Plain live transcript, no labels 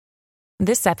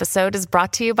This episode is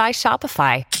brought to you by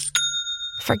Shopify.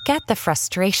 Forget the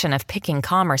frustration of picking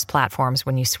commerce platforms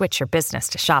when you switch your business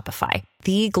to Shopify,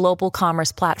 the global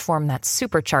commerce platform that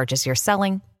supercharges your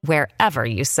selling wherever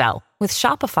you sell. With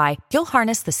Shopify, you'll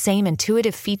harness the same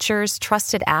intuitive features,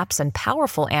 trusted apps, and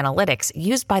powerful analytics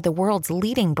used by the world's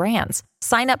leading brands.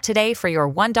 Sign up today for your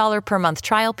 $1 per month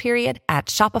trial period at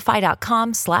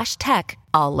shopify.com/tech,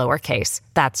 all lowercase.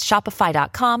 That's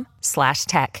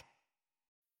shopify.com/tech.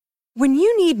 When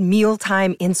you need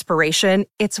mealtime inspiration,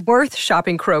 it's worth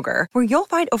shopping Kroger, where you'll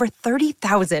find over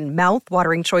 30,000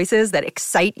 mouth-watering choices that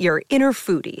excite your inner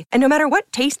foodie. And no matter what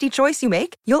tasty choice you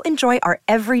make, you'll enjoy our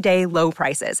everyday low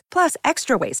prices, plus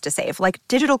extra ways to save, like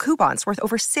digital coupons worth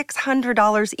over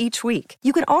 $600 each week.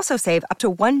 You can also save up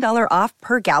to $1 off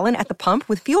per gallon at the pump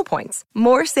with fuel points.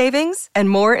 More savings and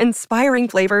more inspiring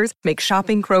flavors make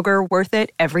shopping Kroger worth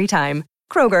it every time.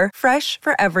 Kroger, fresh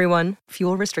for everyone.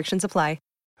 Fuel restrictions apply.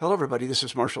 Hello, everybody. This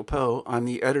is Marshall Poe. I'm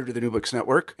the editor of the New Books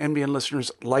Network. NBN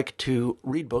listeners like to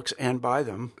read books and buy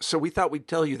them. So we thought we'd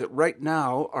tell you that right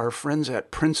now, our friends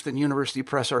at Princeton University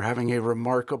Press are having a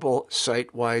remarkable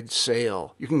site-wide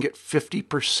sale. You can get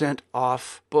 50%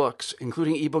 off books,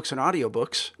 including ebooks and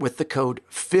audiobooks, with the code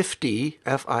 50,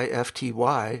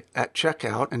 F-I-F-T-Y, at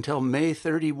checkout until May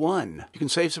 31. You can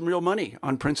save some real money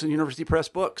on Princeton University Press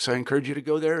books. I encourage you to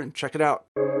go there and check it out.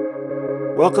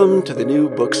 Welcome to the New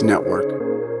Books Network.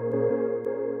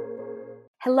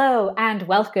 Hello and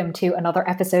welcome to another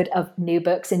episode of New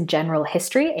Books in General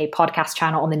History, a podcast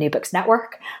channel on the New Books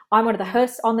Network. I'm one of the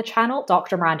hosts on the channel,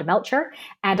 Dr. Miranda Melcher,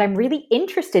 and I'm really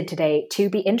interested today to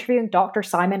be interviewing Dr.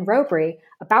 Simon Robery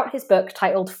about his book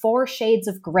titled 4 Shades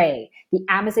of Grey, the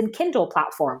Amazon Kindle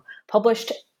platform,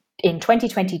 published in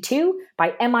 2022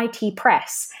 by MIT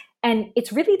Press. And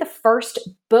it's really the first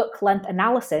book-length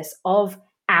analysis of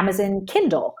Amazon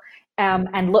Kindle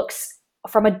and looks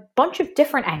from a bunch of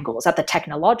different angles at the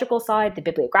technological side, the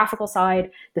bibliographical side,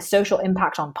 the social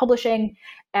impact on publishing.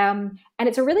 And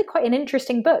it's a really quite an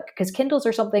interesting book because Kindles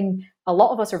are something a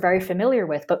lot of us are very familiar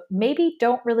with, but maybe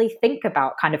don't really think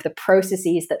about kind of the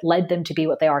processes that led them to be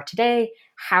what they are today,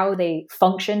 how they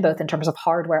function, both in terms of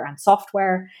hardware and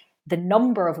software, the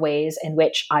number of ways in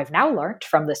which I've now learned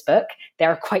from this book.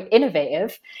 They're quite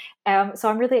innovative. So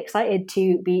I'm really excited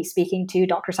to be speaking to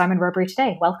Dr. Simon Robery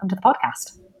today. Welcome to the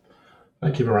podcast.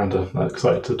 Thank you, Miranda. I'm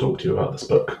excited to talk to you about this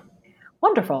book.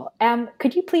 Wonderful.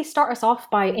 Could you please start us off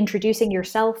by introducing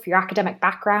yourself, your academic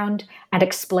background, and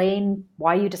explain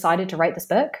why you decided to write this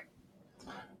book?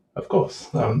 Of course.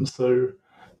 So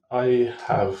I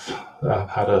have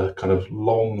had a kind of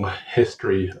long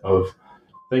history of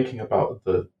thinking about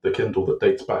the Kindle that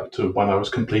dates back to when I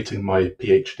was completing my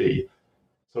PhD.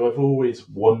 So I've always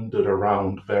wandered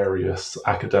around various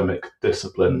academic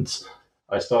disciplines.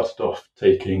 I started off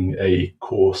taking a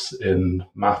course in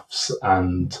maths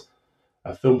and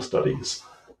film studies,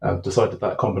 decided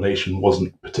that combination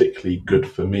wasn't particularly good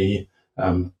for me,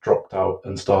 dropped out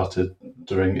and started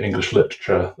doing English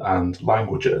literature and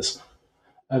languages.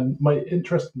 And my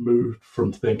interest moved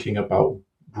from thinking about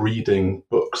reading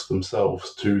books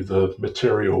themselves to the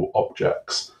material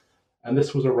objects. And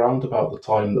this was around about the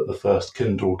time that the first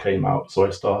Kindle came out. So I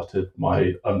started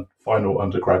my final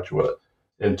undergraduate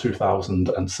in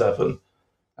 2007,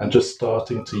 and just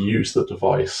starting to use the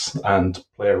device and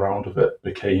play around with it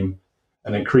became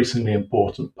an increasingly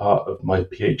important part of my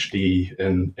PhD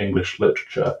in English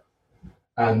literature.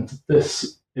 And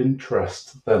this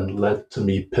interest then led to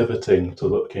me pivoting to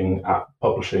looking at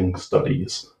publishing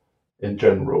studies in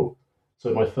general.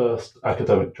 So my first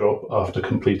academic job after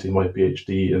completing my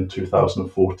PhD in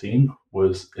 2014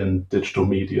 was in digital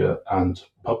media and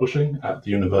publishing at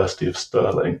the University of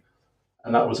Stirling.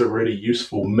 And that was a really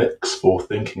useful mix for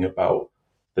thinking about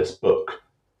this book,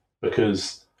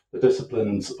 because the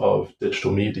disciplines of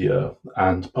digital media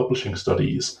and publishing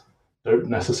studies don't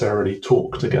necessarily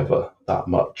talk together that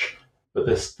much. But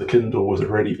the Kindle was a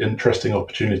really interesting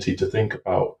opportunity to think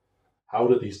about how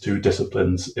do these two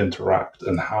disciplines interact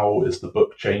and how is the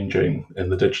book changing in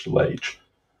the digital age.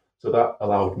 So that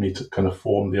allowed me to kind of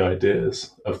form the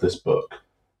ideas of this book.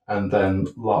 And then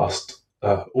last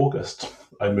August,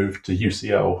 I moved to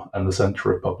UCL and the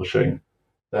Centre of Publishing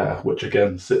there, which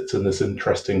again sits in this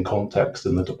interesting context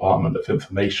in the Department of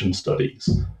Information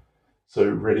Studies. So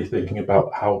really thinking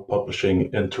about how publishing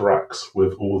interacts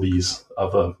with all these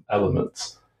other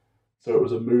elements. So it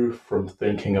was a move from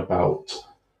thinking about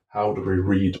how do we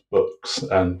read books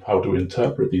and how do we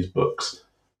interpret these books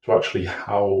to actually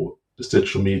how is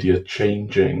digital media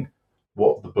changing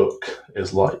what the book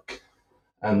is like.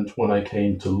 And when I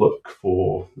came to look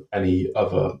for any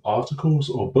other articles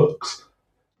or books,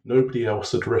 nobody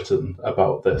else had written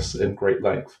about this in great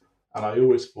length. And I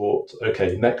always thought,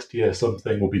 okay, next year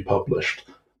something will be published.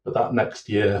 But that next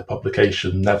year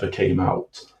publication never came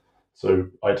out. So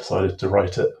I decided to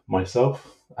write it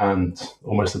myself, and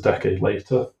almost a decade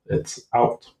later, it's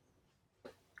out.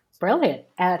 Brilliant.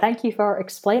 Thank you for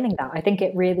explaining that. I think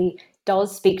it really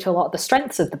does speak to a lot of the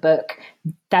strengths of the book,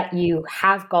 that you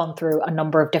have gone through a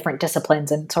number of different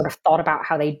disciplines and sort of thought about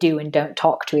how they do and don't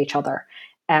talk to each other.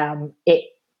 It,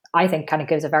 I think, kind of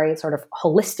gives a very sort of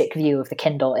holistic view of the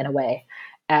Kindle in a way,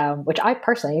 which I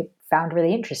personally found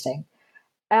really interesting.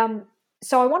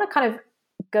 So I want to kind of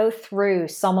go through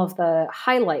some of the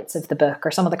highlights of the book,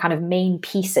 or some of the kind of main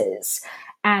pieces.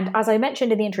 And as I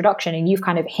mentioned in the introduction, and you've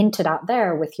kind of hinted at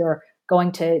there with your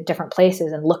going to different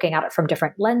places and looking at it from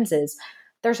different lenses,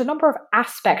 there's a number of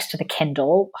aspects to the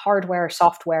Kindle: hardware,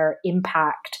 software,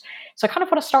 impact. So I kind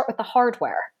of want to start with the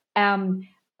hardware.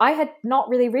 I had not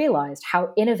really realized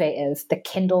how innovative the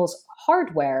Kindle's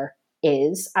hardware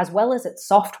is, as well as its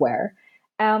software.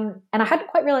 And I hadn't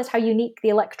quite realized how unique the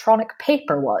electronic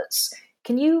paper was.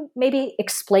 Can you maybe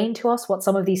explain to us what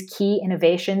some of these key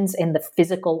innovations in the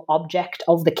physical object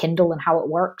of the Kindle and how it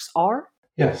works are?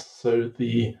 Yes, so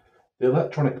the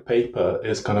electronic paper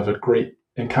is kind of a great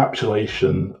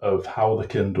encapsulation of how the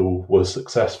Kindle was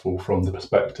successful from the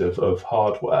perspective of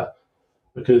hardware,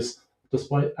 because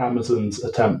despite Amazon's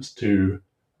attempts to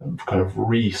kind of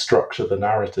restructure the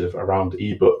narrative around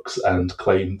ebooks and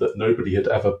claim that nobody had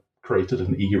ever created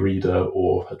an e-reader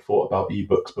or had thought about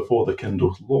ebooks before the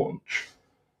Kindle's launch,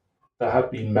 there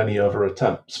had been many other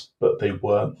attempts, but they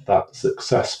weren't that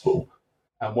successful.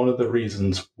 And one of the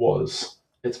reasons was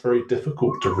it's very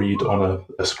difficult to read on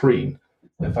a screen.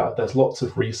 In fact, there's lots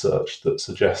of research that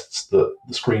suggests that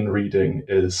the screen reading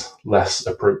is less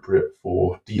appropriate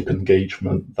for deep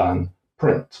engagement than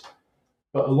print.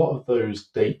 But a lot of those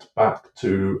date back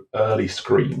to early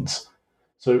screens.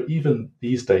 So even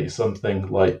these days, something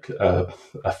like a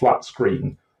flat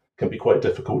screen can be quite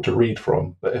difficult to read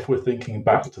from. But if we're thinking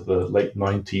back to the late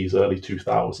 90s, early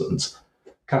 2000s,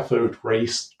 cathode ray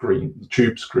screen,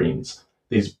 tube screens,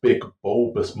 these big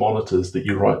bulbous monitors that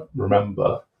you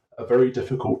remember, are very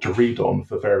difficult to read on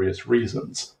for various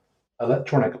reasons.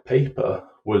 Electronic paper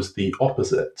was the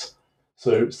opposite.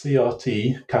 So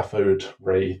CRT, cathode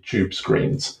ray tube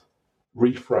screens,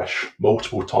 refresh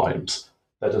multiple times.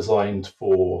 They're designed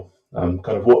for kind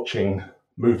of watching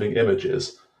moving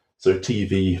images, so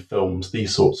TV, films,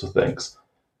 these sorts of things.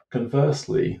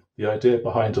 Conversely, the idea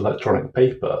behind electronic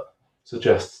paper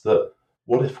suggests that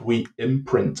what if we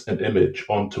imprint an image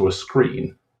onto a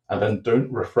screen and then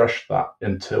don't refresh that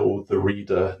until the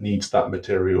reader needs that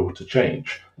material to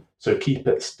change? So keep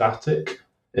it static,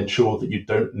 ensure that you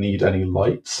don't need any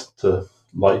lights to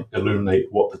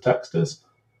illuminate what the text is,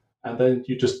 and then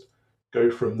you just go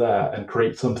from there and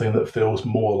create something that feels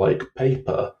more like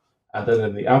paper. And then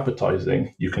in the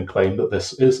advertising, you can claim that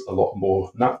this is a lot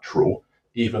more natural,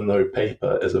 even though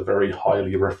paper is a very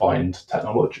highly refined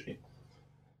technology.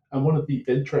 And one of the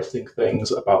interesting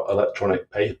things about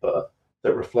electronic paper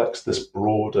that reflects this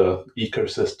broader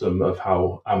ecosystem of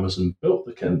how Amazon built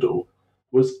the Kindle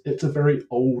was it's a very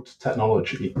old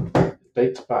technology. It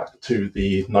dates back to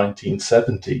the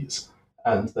 1970s,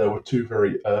 and there were two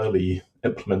very early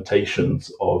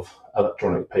implementations of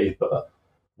electronic paper.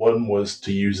 One was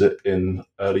to use it in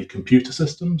early computer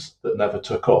systems that never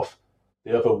took off.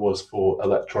 The other was for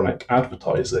electronic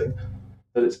advertising.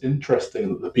 But it's interesting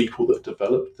that the people that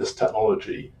developed this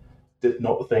technology did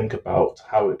not think about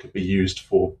how it could be used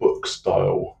for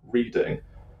book-style reading.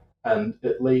 And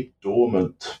it lay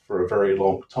dormant for a very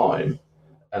long time.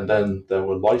 And then there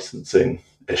were licensing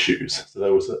issues. So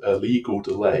there was a legal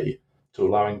delay to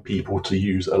allowing people to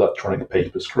use electronic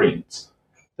paper screens.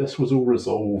 This was all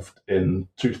resolved in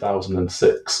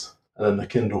 2006, and then the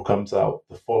Kindle comes out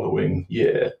the following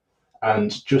year.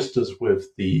 And just as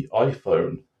with the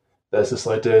iPhone, there's this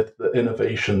idea that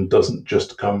innovation doesn't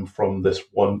just come from this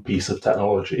one piece of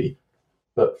technology,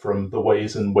 but from the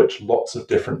ways in which lots of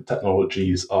different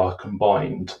technologies are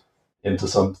combined into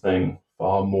something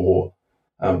far more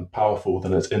powerful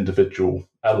than its individual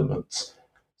elements.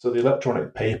 So the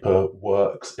electronic paper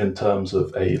works in terms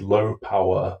of a low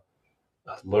power,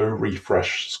 low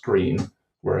refresh screen,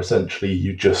 where essentially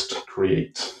you just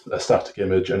create a static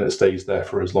image and it stays there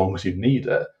for as long as you need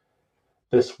it.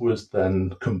 This was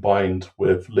then combined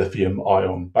with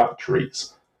lithium-ion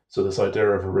batteries. So this idea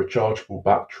of a rechargeable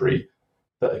battery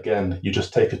that, again, you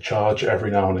just take a charge every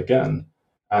now and again,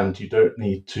 and you don't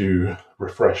need to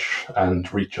refresh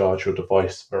and recharge your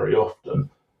device very often.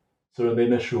 So in the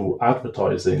initial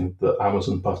advertising that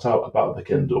Amazon put out about the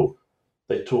Kindle,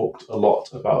 they talked a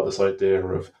lot about this idea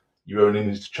of you only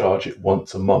need to charge it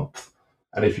once a month.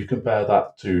 And if you compare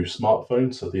that to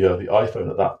smartphones, so the early iPhone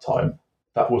at that time,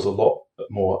 that was a lot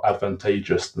more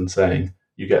advantageous than saying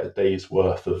you get a day's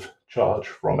worth of charge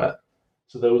from it.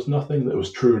 So there was nothing that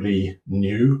was truly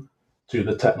new to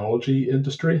the technology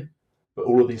industry, but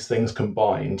all of these things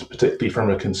combined, particularly from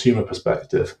a consumer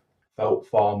perspective, felt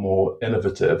far more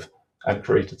innovative and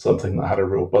created something that had a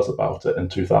real buzz about it in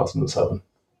 2007.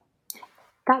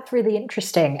 That's really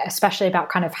interesting, especially about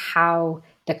kind of how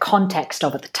the context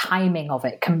of it, the timing of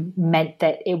it, meant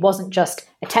that it wasn't just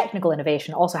a technical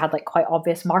innovation, it also had like quite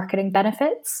obvious marketing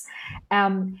benefits.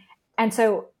 And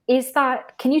so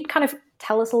can you kind of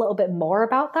tell us a little bit more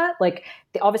about that? Like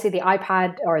obviously the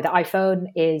iPad or the iPhone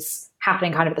is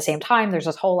happening kind of at the same time. There's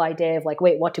this whole idea of like,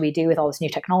 wait, what do we do with all this new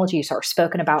technology? You sort of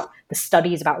spoken about the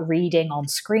studies about reading on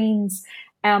screens.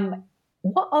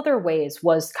 What other ways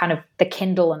was kind of the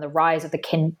Kindle and the rise of the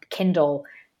Kindle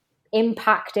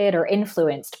impacted or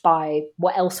influenced by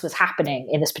what else was happening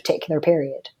in this particular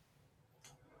period?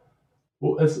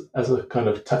 Well, as a kind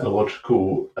of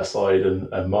technological aside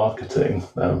and marketing,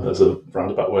 as a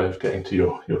roundabout way of getting to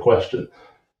your question,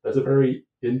 there's a very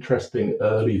interesting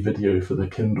early video for the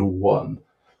Kindle One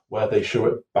where they show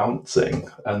it bouncing,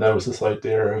 and there was this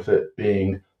idea of it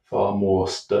being far more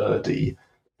sturdy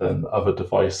than other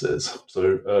devices.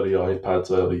 So early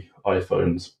iPads, early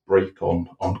iPhones break on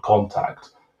contact.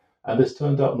 And this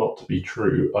turned out not to be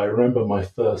true. I remember my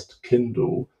first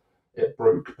Kindle, it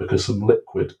broke because some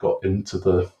liquid got into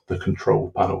the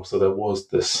control panel. So there was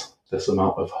this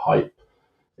amount of hype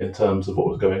in terms of what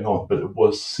was going on, but it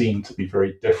was seen to be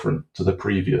very different to the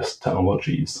previous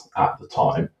technologies at the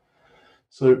time.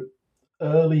 So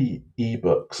early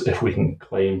ebooks, if we can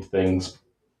claim things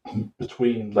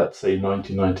between, let's say,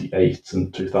 1998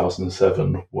 and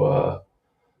 2007 were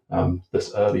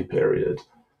this early period,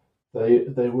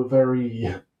 they were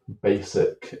very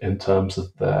basic in terms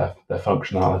of their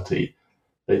functionality.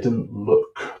 They didn't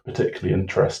look particularly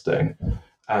interesting,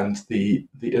 and the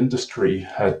industry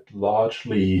had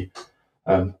largely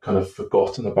kind of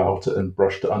forgotten about it and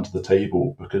brushed it under the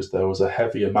table because there was a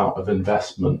heavy amount of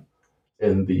investment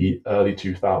in the early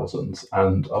 2000s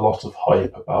and a lot of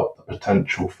hype about the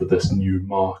potential for this new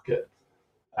market.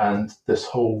 And this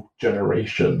whole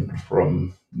generation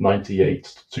from 98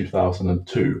 to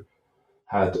 2002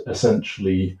 had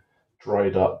essentially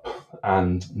dried up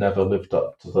and never lived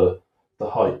up to the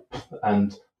hype.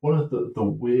 And one of the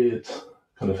weird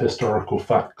kind of historical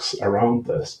facts around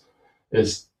this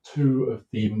is two of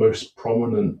the most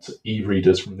prominent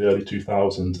e-readers from the early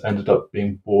 2000s ended up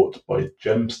being bought by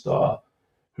Gemstar,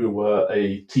 who were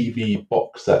a TV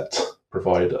box set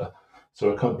provider. So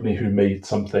a company who made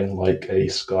something like a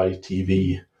Sky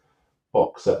TV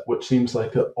box set, which seems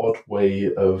like an odd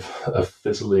way of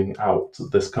fizzling out.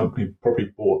 This company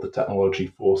probably bought the technology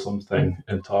for something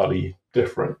entirely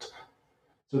different.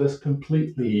 So this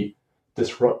completely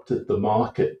disrupted the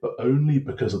market, but only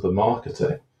because of the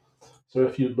marketing. So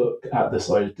if you look at this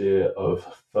idea of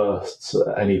firsts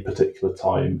at any particular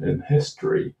time in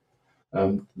history,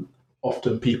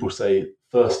 often people say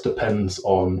first depends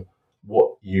on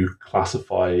what you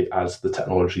classify as the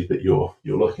technology that you're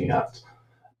looking at.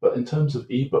 But in terms of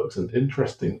ebooks, an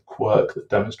interesting quirk that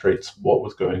demonstrates what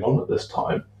was going on at this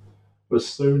time was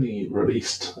Sony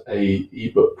released a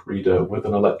ebook reader with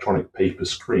an electronic paper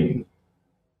screen.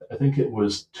 I think it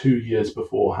was 2 years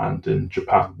beforehand in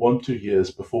Japan, 2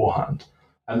 years beforehand.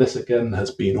 And this again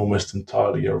has been almost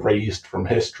entirely erased from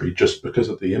history just because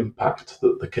of the impact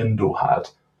that the Kindle had,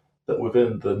 that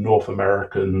within the North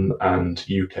American and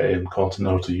UK and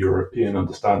continental European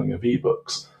understanding of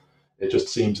ebooks, it just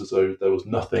seems as though there was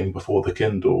nothing before the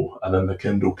Kindle, and then the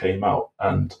Kindle came out,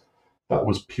 and that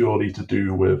was purely to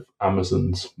do with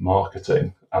Amazon's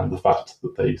marketing and the fact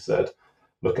that they said,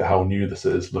 look at how new this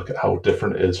is, look at how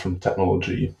different it is from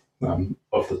technology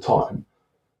of the time.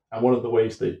 And one of the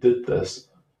ways they did this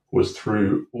was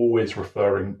through always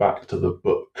referring back to the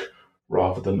book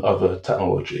rather than other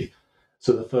technology.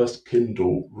 So the first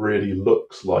Kindle really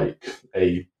looks like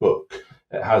a book.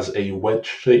 It has a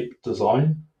wedge-shaped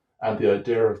design, and the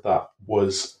idea of that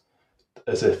was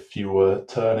as if you were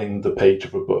turning the page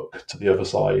of a book to the other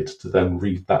side to then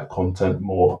read that content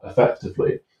more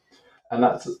effectively. And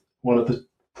that's one of the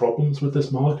problems with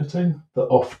this marketing, that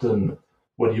often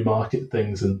when you market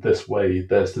things in this way,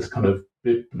 there's this kind of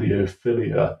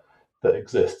bibliophilia that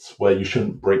exists where you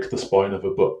shouldn't break the spine of a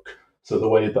book. So the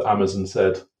way that Amazon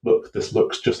said, look, this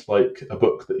looks just like a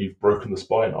book that you've broken the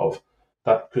spine of,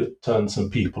 that could turn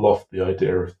some people off the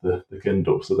idea of the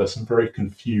Kindle. So there's some very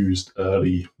confused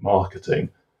early marketing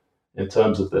in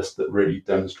terms of this that really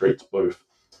demonstrates both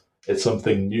it's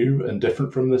something new and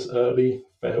different from this early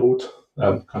failed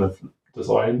kind of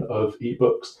design of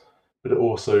ebooks, but it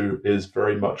also is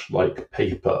very much like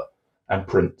paper and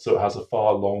print. So it has a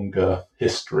far longer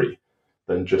history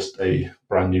than just a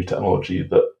brand new technology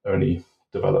that only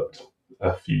developed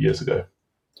a few years ago.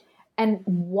 And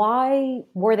why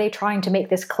were they trying to make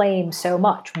this claim so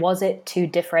much? Was it to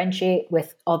differentiate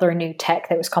with other new tech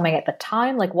that was coming at the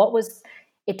time? Like, what was...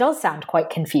 It does sound quite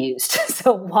confused.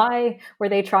 So why were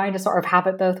they trying to sort of have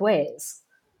it both ways?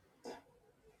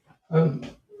 I'm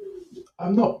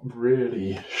not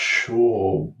really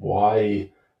sure why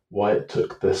it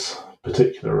took this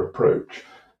particular approach.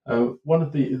 One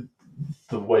of the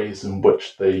ways in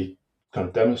which they kind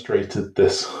of demonstrated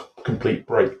this complete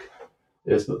break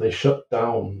is that they shut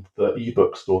down the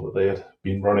ebook store that they had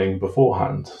been running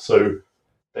beforehand. So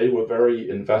they were very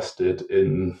invested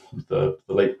in the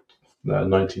late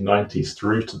 1990s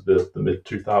through to the mid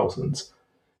 2000s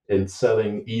in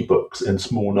selling ebooks in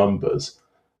small numbers.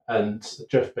 And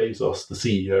Jeff Bezos, the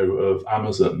CEO of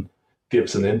Amazon,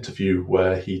 gives an interview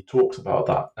where he talks about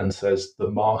that and says the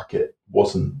market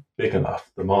wasn't big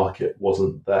enough, the market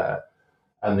wasn't there,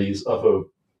 and these other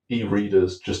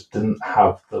e-readers just didn't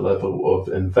have the level of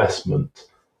investment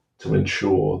to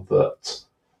ensure that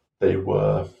they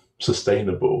were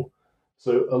sustainable.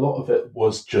 So a lot of it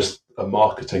was just a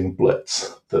marketing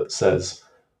blitz that says,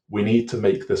 we need to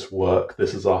make this work.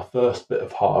 This is our first bit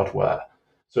of hardware.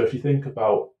 So if you think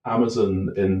about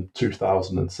Amazon in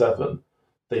 2007,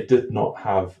 they did not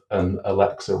have an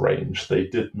Alexa range. They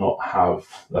did not have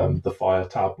the Fire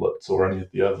tablets or any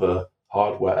of the other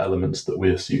hardware elements that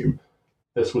we assume.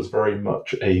 This was very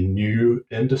much a new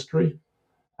industry.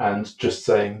 And just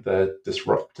saying they're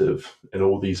disruptive in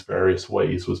all these various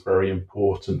ways was very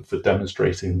important for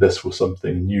demonstrating this was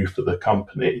something new for the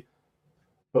company.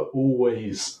 But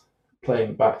always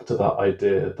playing back to that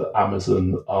idea that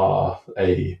Amazon are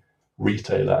a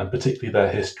retailer, and particularly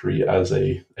their history as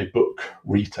a book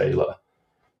retailer.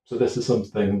 So this is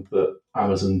something that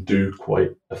Amazon do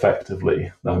quite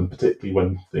effectively, particularly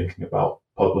when thinking about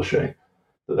publishing,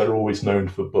 that they're always known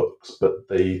for books, but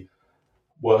they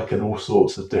work in all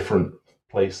sorts of different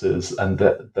places, and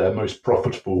that their most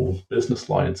profitable business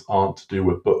lines aren't to do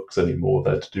with books anymore.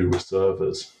 They're to do with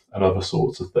servers and other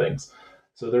sorts of things.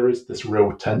 So there is this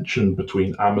real tension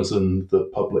between Amazon, the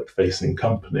public-facing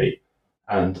company,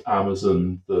 and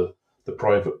Amazon, the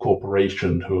private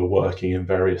corporation who are working in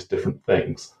various different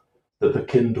things, that the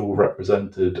Kindle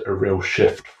represented a real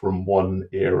shift from one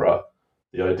era,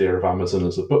 the idea of Amazon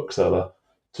as a bookseller,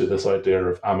 to this idea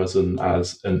of Amazon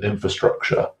as an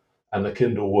infrastructure. And the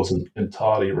Kindle wasn't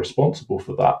entirely responsible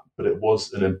for that, but it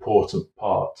was an important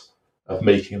part of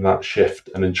making that shift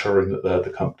and ensuring that they're the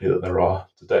company that they are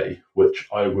today, which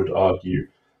I would argue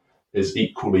is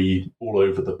equally all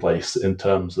over the place in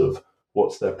terms of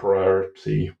what's their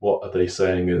priority, what are they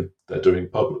saying they're doing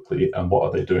publicly, and what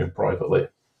are they doing privately.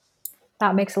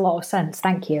 That makes a lot of sense.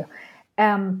 Thank you.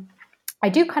 I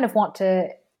do kind of want to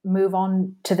move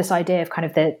on to this idea of kind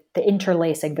of the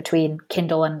interlacing between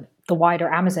Kindle and the wider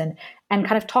Amazon, and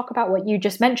kind of talk about what you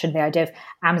just mentioned, the idea of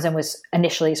Amazon was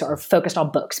initially sort of focused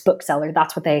on books, bookseller.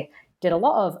 That's what they did a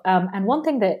lot of. And one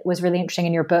thing that was really interesting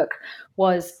in your book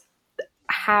was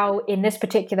how in this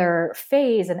particular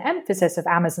phase and emphasis of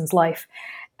Amazon's life,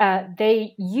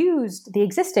 they used the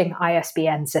existing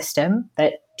ISBN system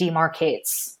that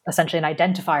demarcates essentially an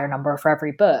identifier number for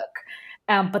every book.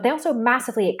 But they also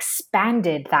massively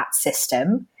expanded that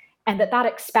system, and that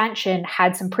expansion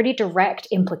had some pretty direct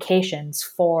implications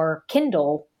for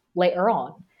Kindle later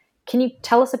on. Can you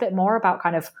tell us a bit more about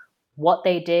kind of what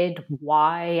they did,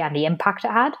 why, and the impact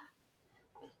it had?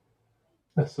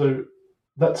 So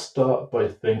let's start by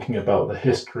thinking about the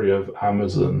history of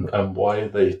Amazon and why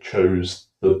they chose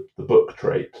the book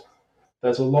trade.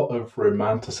 There's a lot of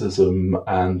romanticism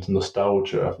and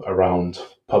nostalgia around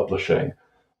publishing,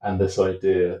 and this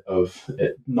idea of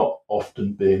it not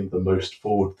often being the most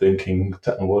forward-thinking,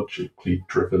 technologically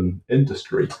driven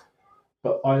industry.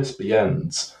 But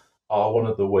ISBNs are one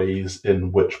of the ways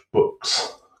in which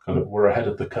books kind of were ahead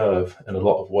of the curve in a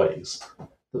lot of ways.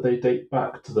 That they date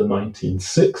back to the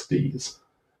 1960s,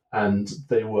 and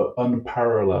they were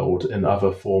unparalleled in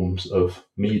other forms of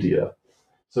media.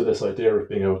 So this idea of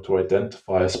being able to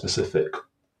identify a specific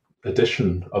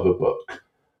edition of a book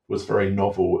was very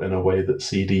novel in a way that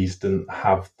CDs didn't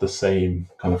have the same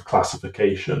kind of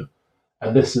classification.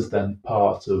 And this is then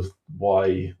part of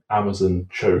why Amazon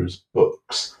chose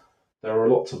books. There are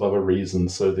lots of other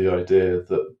reasons. So the idea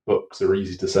that books are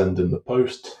easy to send in the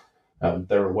post.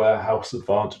 There are warehouse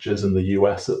advantages in the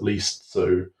US at least.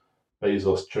 So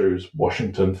Bezos chose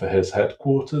Washington for his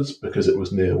headquarters because it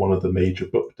was near one of the major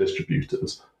book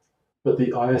distributors. But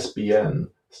the ISBN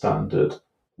standard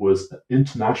was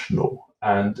international,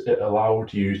 and it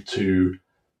allowed you to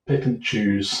pick and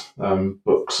choose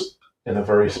books in a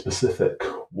very specific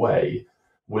way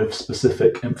with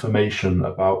specific information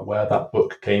about where that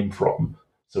book came from.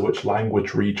 So which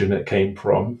language region it came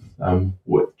from,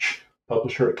 which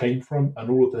publisher it came from, and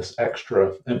all of this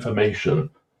extra information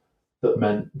that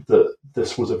meant that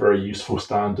this was a very useful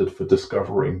standard for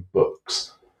discovering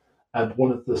books. And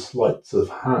one of the sleights of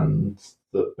hand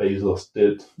that Bezos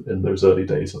did in those early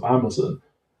days of Amazon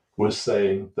was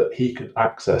saying that he could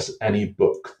access any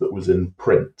book that was in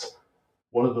print.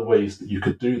 One of the ways that you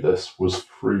could do this was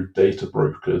through data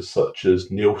brokers such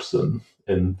as Nielsen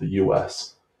in the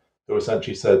US, who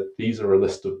essentially said, these are a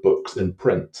list of books in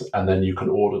print, and then you can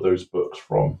order those books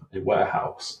from a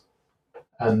warehouse.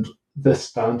 And this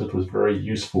standard was very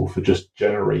useful for just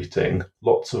generating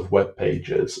lots of web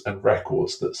pages and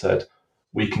records that said,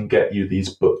 we can get you these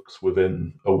books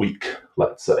within a week,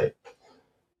 let's say.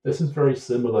 This is very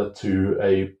similar to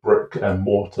a brick and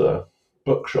mortar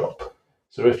bookshop.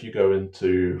 So if you go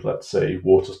into, let's say,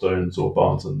 Waterstones or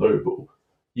Barnes & Noble,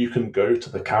 you can go to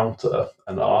the counter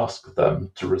and ask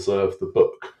them to reserve the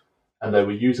book. And they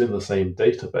were using the same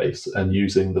database and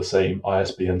using the same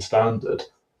ISBN standard,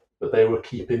 but they were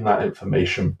keeping that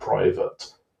information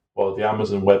private. While the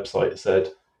Amazon website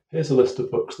said, here's a list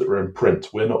of books that are in print,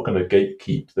 we're not going to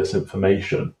gatekeep this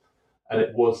information. And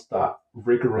it was that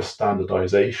rigorous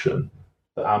standardization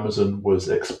that Amazon was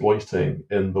exploiting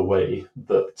in the way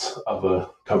that other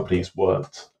companies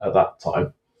weren't at that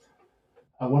time.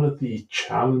 And one of the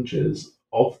challenges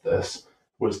of this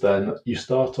was then you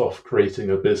start off creating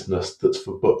a business that's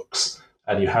for books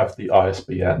and you have the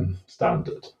ISBN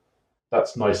standard.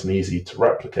 That's nice and easy to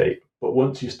replicate. But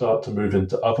once you start to move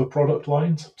into other product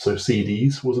lines, so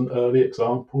CDs was an early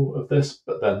example of this,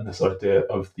 but then this idea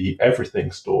of the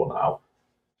everything store now,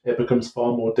 it becomes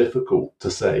far more difficult to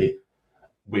say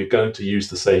we're going to use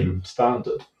the same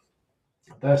standard.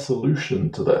 Their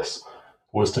solution to this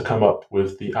was to come up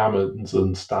with the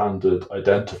Amazon Standard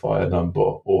Identifier Number,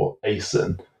 or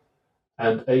ASIN.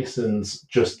 And ASIN's,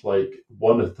 just like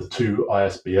one of the two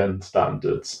ISBN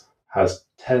standards, has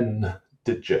 10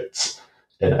 digits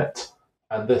in it.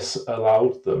 And this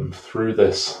allowed them, through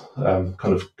this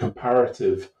kind of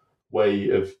comparative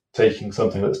way of taking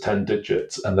something that's 10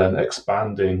 digits and then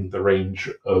expanding the range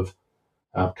of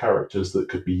characters that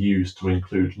could be used to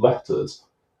include letters,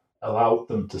 allowed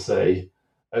them to say,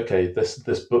 okay,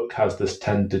 this book has this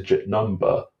 10-digit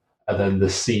number, and then the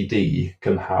CD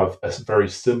can have a very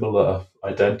similar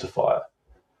identifier.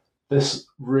 This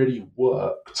really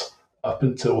worked up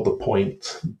until the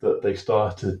point that they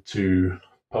started to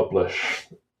publish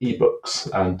ebooks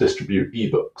and distribute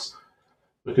ebooks,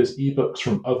 because ebooks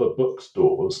from other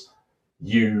bookstores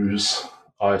use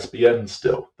ISBN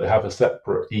still. They have a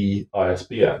separate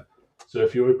e-ISBN. So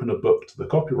if you open a book to the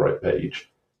copyright page,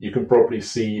 you can probably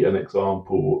see an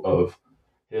example of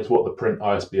here's what the print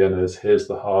ISBN is, here's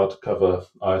the hardcover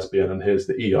ISBN, and here's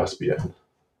the e-ISBN.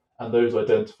 And those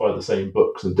identify the same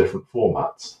books in different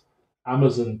formats.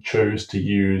 Amazon chose to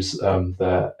use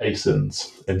their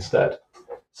ASINs instead.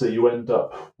 So you end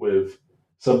up with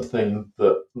something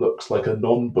that looks like a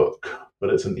non-book, but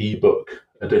it's an ebook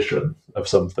edition of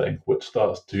something, which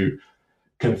starts to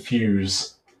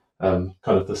confuse kind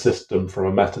of the system from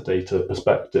a metadata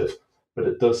perspective. But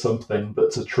it does something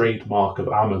that's a trademark of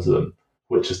Amazon,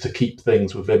 which is to keep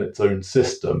things within its own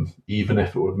system, even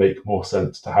if it would make more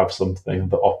sense to have something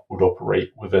that would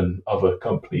operate within other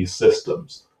companies'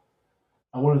 systems.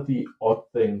 And one of the odd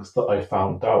things that I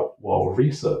found out while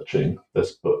researching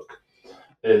this book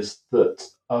is that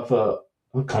other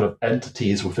kind of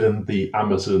entities within the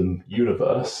Amazon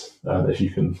universe, if you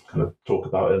can kind of talk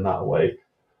about it in that way,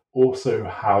 also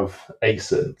have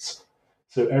ASINs.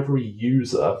 So every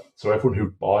user, so everyone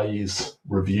who buys,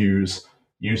 reviews,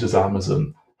 uses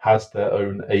Amazon has their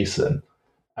own ASIN.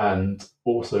 And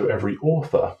also every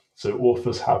author. So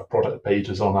authors have product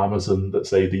pages on Amazon that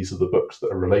say these are the books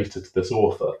that are related to this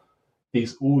author.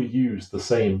 These all use the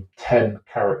same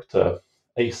 10-character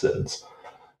ASINs.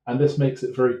 And this makes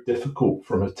it very difficult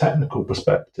from a technical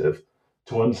perspective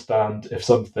to understand if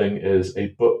something is a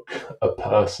book, a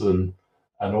person,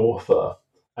 an author.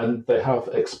 And they have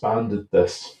expanded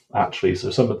this, actually.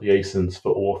 So some of the ASINs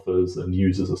for authors and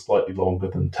users are slightly longer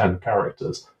than 10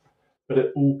 characters. But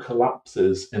it all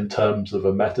collapses in terms of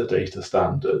a metadata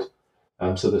standard.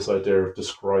 So this idea of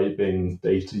describing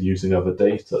data using other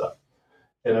data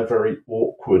in a very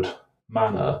awkward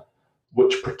manner,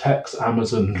 which protects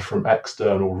Amazon from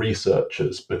external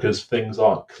researchers because things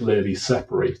aren't clearly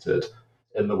separated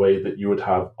in the way that you would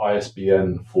have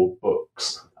ISBN for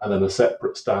books and then a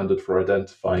separate standard for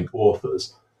identifying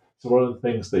authors. So one of the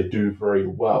things they do very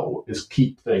well is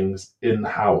keep things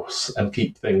in-house and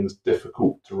keep things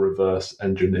difficult to reverse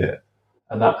engineer.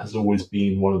 And that has always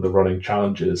been one of the running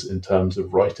challenges in terms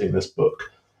of writing this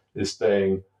book, is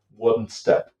staying one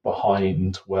step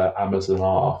behind where Amazon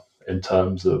are in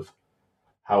terms of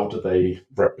how do they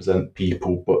represent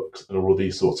people, books, and all of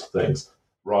these sorts of things,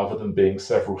 rather than being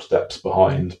several steps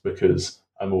behind because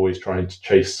I'm always trying to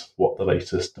chase what the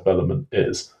latest development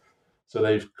is. So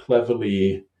they've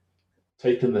cleverly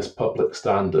taken this public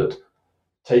standard,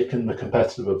 taken the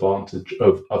competitive advantage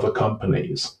of other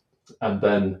companies, and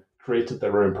then created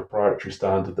their own proprietary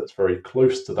standard that's very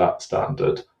close to that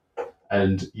standard,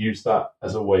 and use that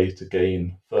as a way to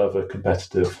gain further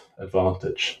competitive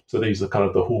advantage. So these are kind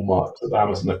of the hallmarks of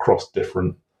Amazon across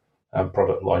different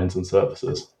product lines and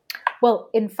services. Well,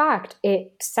 in fact,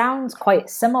 it sounds quite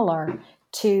similar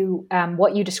to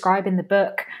what you describe in the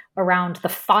book around the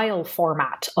file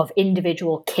format of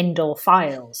individual Kindle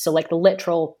files. So like the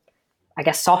literal, I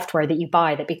guess, software that you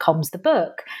buy that becomes the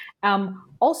book,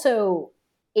 also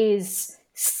is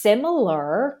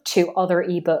similar to other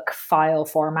ebook file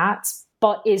formats,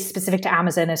 but is specific to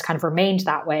Amazon, has kind of remained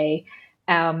that way,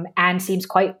 and seems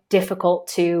quite difficult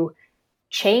to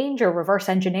change or reverse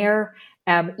engineer,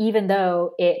 even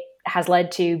though it has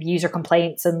led to user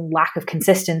complaints and lack of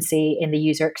consistency in the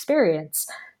user experience.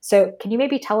 So can you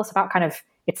maybe tell us about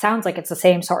it sounds like it's the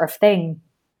same sort of thing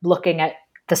looking at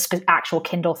the actual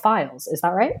Kindle files. Is that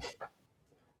right?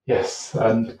 Yes,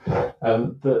 and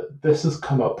this has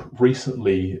come up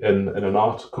recently in an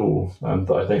article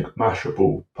that I think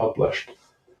Mashable published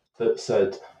that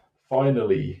said,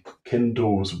 finally,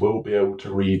 Kindles will be able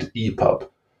to read EPUB,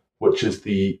 which is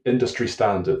the industry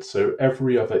standard. So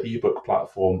every other ebook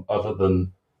platform other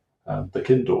than the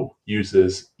Kindle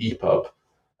uses EPUB,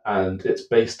 and it's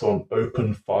based on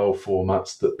open file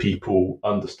formats that people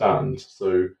understand.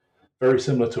 So very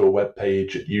similar to a web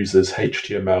page, it uses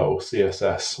HTML,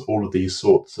 CSS, all of these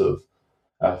sorts of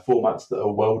formats that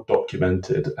are well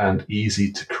documented and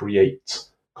easy to create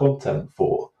content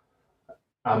for.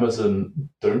 Amazon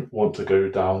don't want to go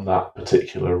down that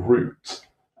particular route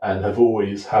and have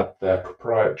always had their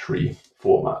proprietary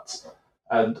formats.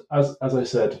 And as I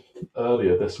said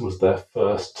earlier, this was their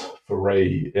first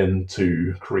foray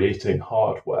into creating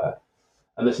hardware.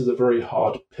 And this is a very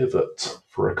hard pivot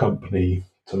for a company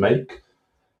to make.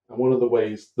 And one of the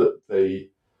ways that they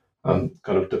kind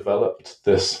of developed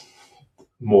this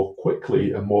more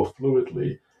quickly and more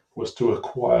fluidly was to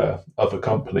acquire other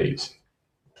companies.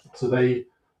 So they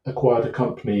acquired a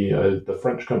company, the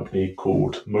French company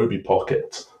called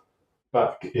MobiPocket,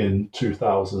 back in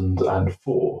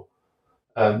 2004.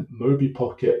 And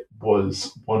MobiPocket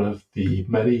was one of the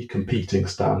many competing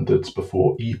standards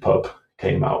before EPUB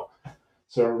came out.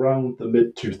 So around the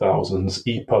mid-2000s,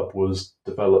 EPUB was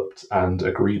developed and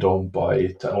agreed on by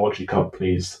technology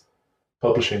companies,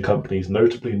 publishing companies,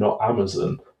 notably not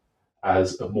Amazon,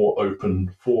 as a more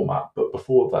open format. But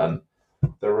before then,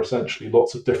 there were essentially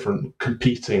lots of different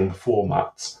competing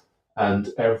formats, and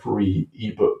every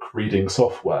ebook reading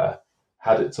software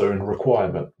had its own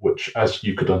requirement, which, as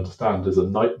you could understand, is a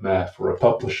nightmare for a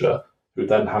publisher who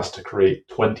then has to create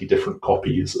 20 different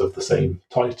copies of the same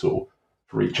title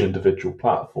for each individual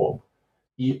platform.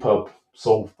 EPUB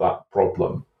solved that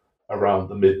problem around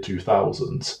the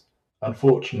mid-2000s.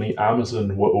 Unfortunately,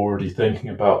 Amazon were already thinking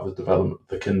about the development of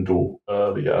the Kindle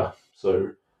earlier,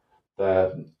 so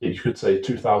you could say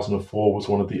 2004 was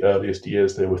one of the earliest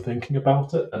years they were thinking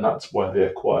about it, and that's why they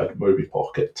acquired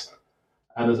MobiPocket.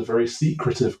 And as a very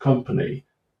secretive company,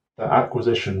 their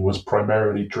acquisition was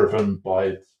primarily driven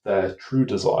by their true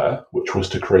desire, which was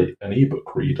to create an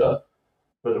ebook reader,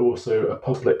 but also a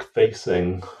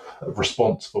public-facing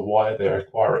response for why they're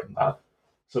acquiring that.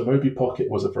 So MobiPocket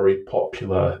was a very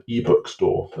popular ebook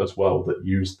store as well that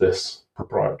used this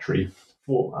proprietary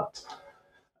format.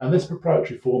 And this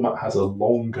proprietary format has a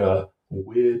longer,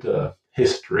 weirder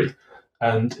history.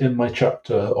 And in my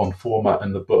chapter on format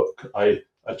in the book, I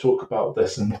talk about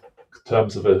this in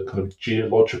terms of a kind of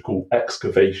geological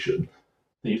excavation.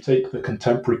 That you take the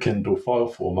contemporary Kindle file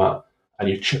format and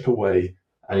you chip away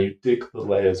and you dig the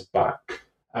layers back.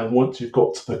 And once you've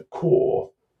got to the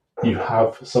core, you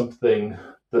have something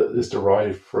that is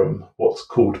derived from what's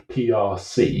called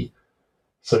PRC.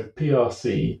 So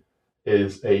PRC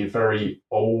is a very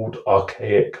old,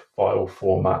 archaic file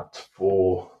format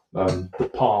for the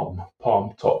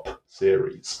Palm Top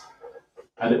series.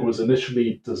 And it was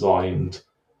initially designed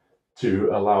to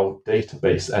allow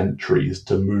database entries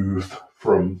to move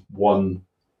from one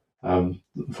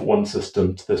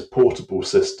system to this portable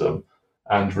system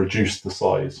and reduce the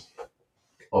size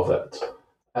of it.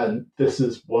 And this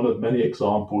is one of many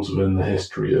examples within the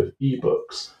history of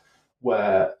ebooks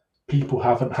where people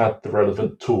haven't had the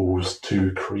relevant tools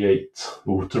to create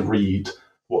or to read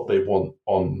what they want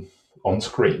on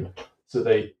screen. So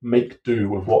they make do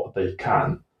with what they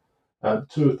can. And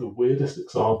two of the weirdest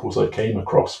examples I came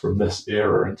across from this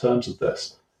era in terms of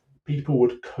this, people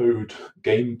would code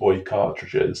Game Boy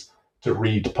cartridges to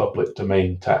read public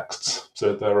domain texts.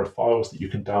 So there are files that you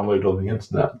can download on the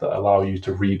internet that allow you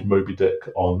to read Moby Dick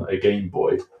on a Game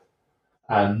Boy.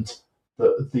 And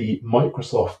the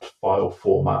Microsoft file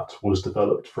format was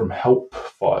developed from help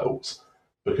files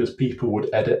because people would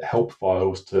edit help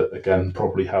files to, again,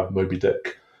 probably have Moby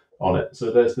Dick on it. So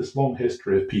there's this long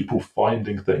history of people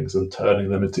finding things and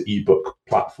turning them into ebook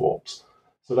platforms.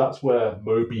 So that's where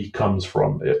Moby comes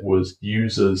from. It was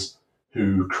users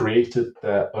who created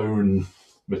their own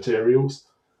materials,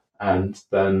 and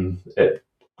then it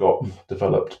got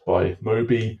developed by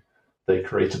Moby. They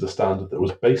created a standard that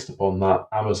was based upon that.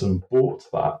 Amazon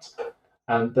bought that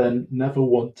and then never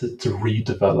wanted to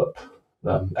redevelop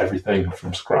everything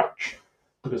from scratch.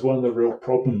 Because one of the real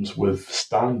problems with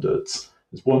standards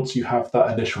is once you have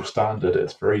that initial standard,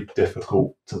 it's very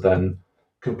difficult to then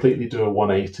completely do a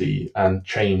 180 and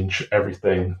change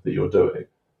everything that you're doing.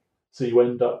 So you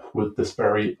end up with this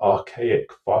very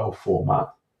archaic file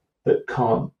format that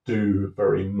can't do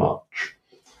very much.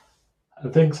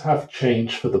 And things have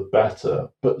changed for the better,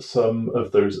 but some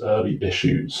of those early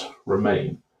issues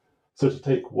remain. So to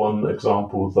take one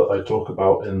example that I talk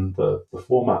about in the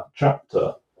format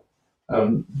chapter,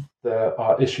 there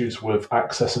are issues with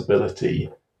accessibility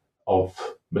of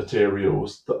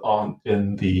materials that aren't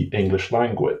in the English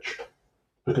language.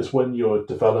 Because when you're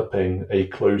developing a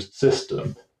closed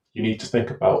system, you need to think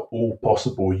about all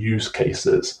possible use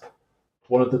cases.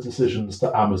 One of the decisions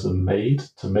that Amazon made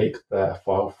to make their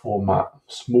file format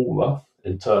smaller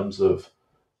in terms of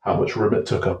how much room it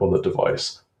took up on the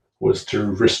device was to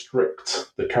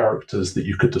restrict the characters that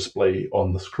you could display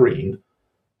on the screen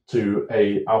to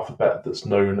an alphabet that's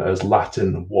known as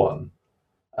Latin 1.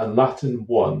 And Latin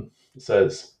 1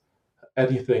 says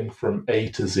anything from A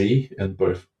to Z in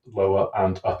both lower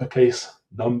and uppercase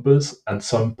numbers and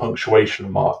some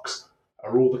punctuation marks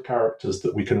are all the characters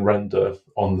that we can render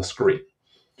on the screen.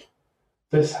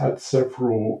 This had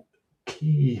several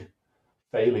key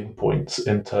failing points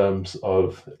in terms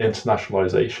of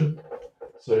internationalization.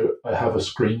 So I have a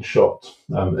screenshot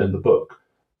in the book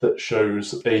that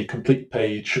shows a complete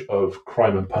page of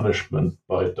Crime and Punishment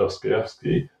by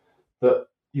Dostoevsky that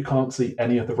you can't see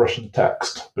any of the Russian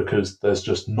text because there's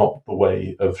just not the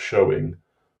way of showing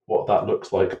what that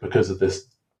looks like because of this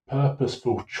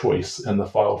purposeful choice in the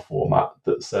file format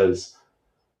that says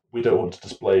we don't want to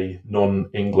display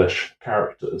non-English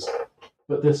characters.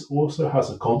 But this also has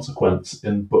a consequence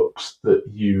in books that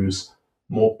use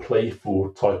more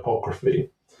playful typography.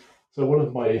 So one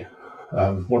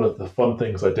of the fun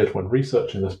things I did when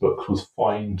researching this book was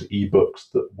find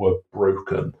ebooks that were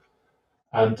broken.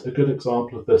 And a good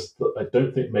example of this that I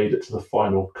don't think made it to the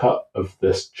final cut of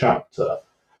this chapter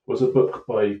was a book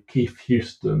by Keith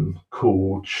Houston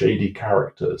called Shady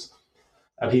Characters.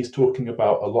 And he's talking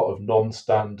about a lot of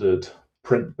non-standard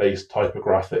print-based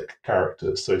typographic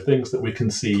characters, so things that we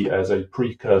can see as a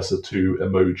precursor to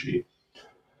emoji.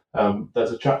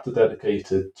 There's a chapter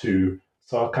dedicated to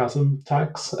sarcasm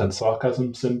tags and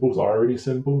sarcasm symbols, irony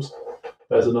symbols.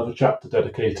 There's another chapter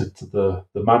dedicated to the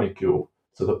manicule,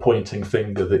 so the pointing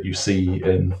finger that you see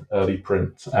in early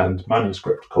print and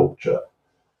manuscript culture.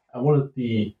 And one of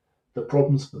the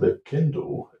problems for the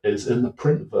Kindle is in the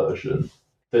print version,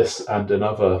 this and in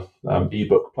other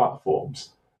ebook platforms,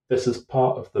 this is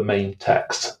part of the main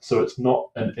text. So it's not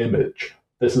an image.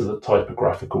 This is a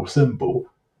typographical symbol.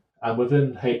 And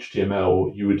within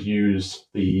HTML, you would use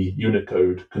the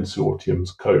Unicode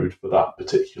Consortium's code for that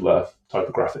particular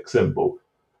typographic symbol.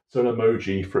 So an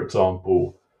emoji, for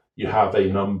example, you have a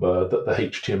number that the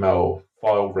HTML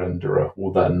file renderer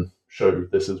will then show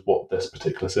this is what this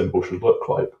particular symbol should look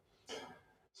like.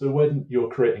 So when you're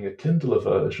creating a Kindle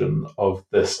version of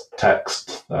this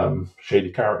text,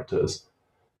 Shady Characters,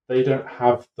 they don't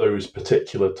have those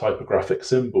particular typographic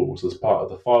symbols as part of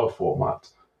the file format.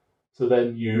 So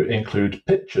then you include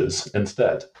pictures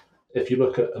instead. If you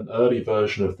look at an early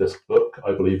version of this book,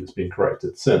 I believe it's been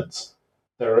corrected since,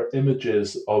 there are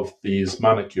images of these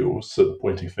manicules, so the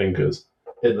pointing fingers,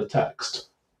 in the text.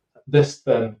 This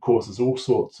then causes all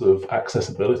sorts of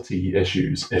accessibility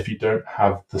issues if you don't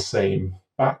have the same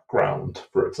background,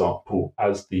 for example,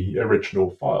 as the original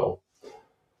file.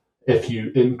 If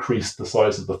you increase the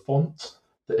size of the font,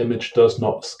 the image does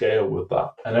not scale with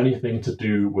that. And anything to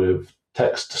do with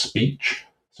text-to-speech,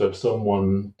 so if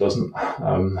someone doesn't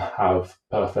have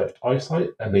perfect eyesight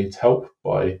and needs help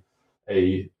by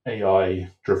a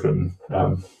AI-driven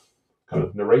kind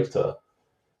of narrator,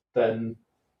 then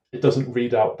it doesn't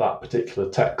read out that particular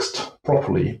text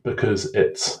properly because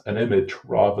it's an image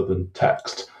rather than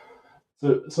text.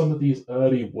 So some of these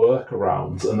early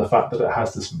workarounds and the fact that it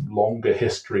has this longer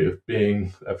history of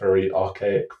being a very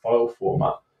archaic file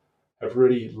format have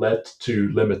really led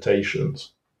to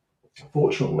limitations.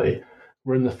 Fortunately,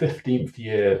 we're in the 15th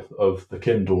year of the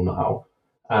Kindle now,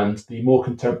 and the more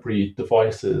contemporary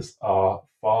devices are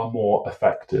far more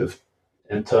effective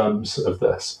in terms of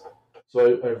this.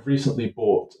 So I've recently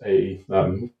bought a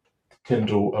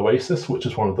Kindle Oasis, which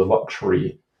is one of the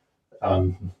luxury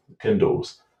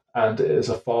Kindles, and it is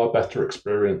a far better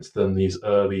experience than these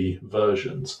early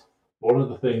versions. One of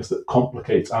the things that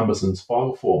complicates Amazon's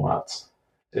file formats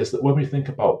is that when we think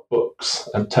about books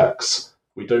and texts,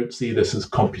 we don't see this as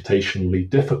computationally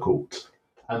difficult.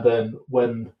 And then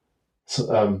when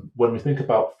we think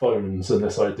about phones and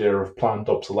this idea of planned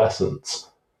obsolescence,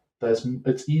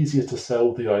 it's easier to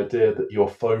sell the idea that your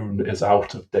phone is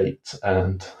out of date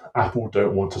and Apple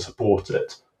don't want to support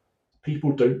it.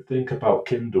 People don't think about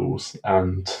Kindles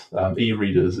and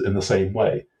e-readers in the same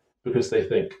way because they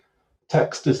think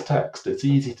text is text, it's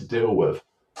easy to deal with.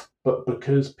 But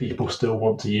because people still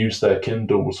want to use their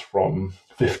Kindles from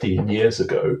 15 years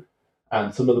ago,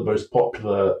 and some of the most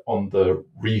popular on the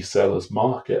resellers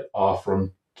market are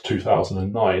from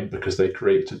 2009 because they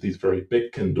created these very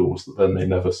big Kindles that then they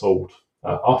never sold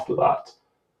after that.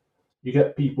 You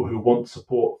get people who want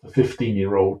support for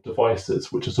 15-year-old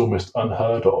devices, which is almost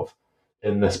unheard of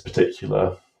in this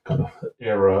particular kind of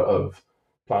era of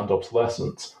planned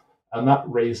obsolescence. And that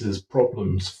raises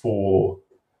problems for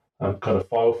kind of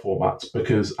file formats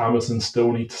because Amazon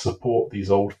still need to support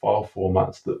these old file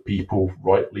formats that people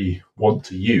rightly want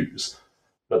to use,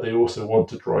 but they also want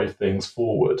to drive things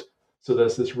forward. So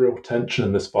there's this real tension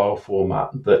in this file format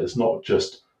that is not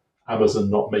just Amazon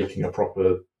not making a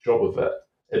proper job of it.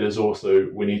 It is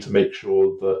also we need to make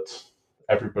sure that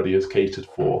everybody is catered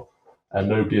for and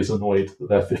nobody is annoyed that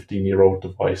their 15-year-old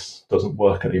device doesn't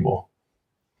work anymore.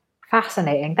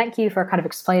 Fascinating. Thank you for kind of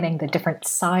explaining the different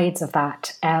sides of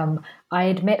that. I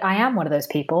admit I am one of those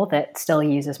people that still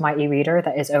uses my e-reader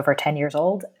that is over 10 years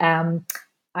old.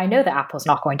 I know that Apple's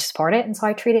not going to support it, and so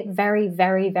I treat it very,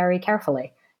 very, very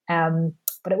carefully.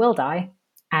 But it will die,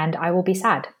 and I will be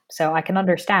sad. So I can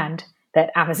understand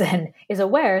that Amazon is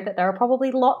aware that there are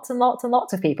probably lots and lots and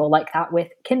lots of people like that with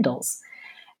Kindles.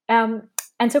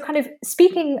 And so kind of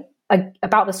speaking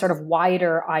about the sort of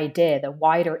wider idea, the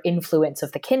wider influence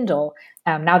of the Kindle,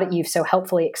 now that you've so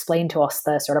helpfully explained to us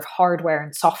the sort of hardware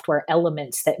and software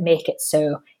elements that make it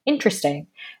so interesting,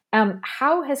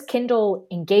 how has Kindle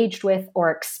engaged with or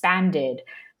expanded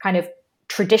kind of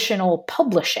traditional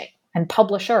publishing and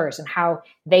publishers and how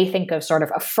they think of sort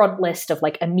of a front list of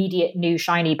like immediate new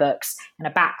shiny books and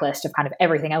a back list of kind of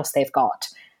everything else they've got?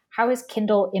 How has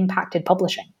Kindle impacted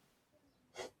publishing?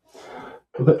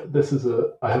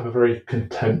 I have a very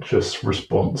contentious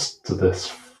response to this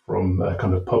from a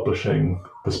kind of publishing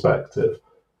perspective.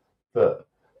 That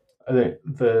I think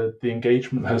the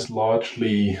engagement has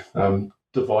largely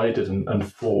divided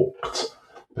and forked,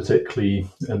 particularly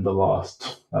in the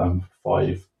last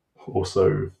 5 or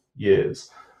so years,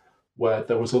 where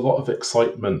there was a lot of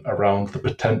excitement around the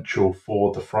potential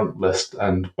for the front list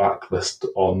and back list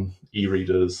on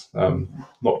e-readers,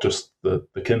 not just the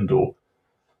Kindle.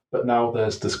 But now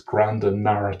there's this grander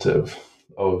narrative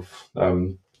of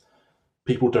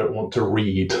people don't want to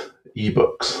read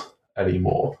ebooks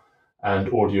anymore, and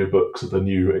audiobooks are the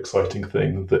new exciting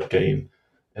thing that gain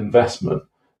investment.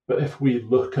 But if we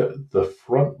look at the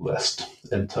front list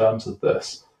in terms of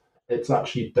this, it's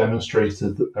actually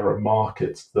demonstrated that there are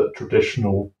markets that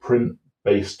traditional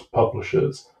print-based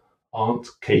publishers aren't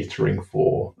catering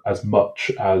for as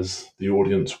much as the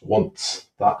audience wants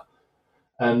that.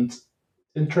 And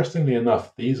interestingly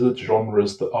enough, these are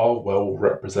genres that are well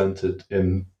represented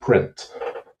in print.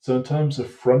 So in terms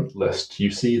of front list, you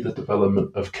see the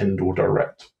development of Kindle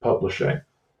Direct Publishing.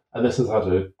 And this has had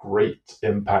a great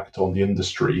impact on the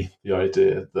industry, the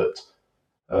idea that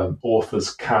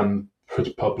authors can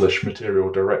publish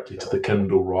material directly to the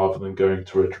Kindle rather than going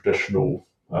to a traditional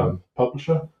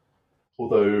publisher.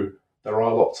 Although there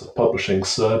are lots of publishing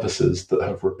services that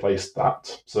have replaced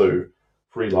that. So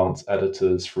freelance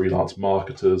editors, freelance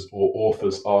marketers, or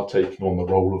authors are taking on the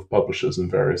role of publishers in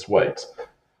various ways.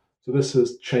 So this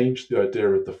has changed the idea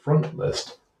of the front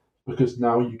list, because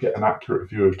now you get an accurate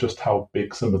view of just how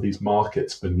big some of these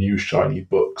markets for new shiny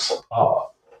books are.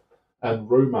 And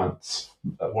romance,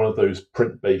 one of those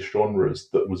print-based genres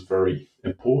that was very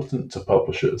important to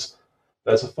publishers,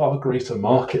 there's a far greater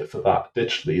market for that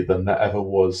digitally than there ever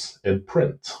was in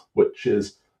print, which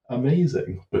is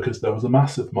amazing because there was a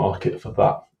massive market for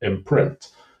that in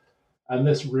print. And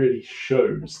this really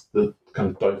shows the kind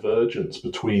of divergence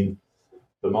between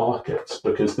the markets,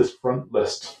 because the front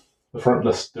list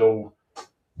still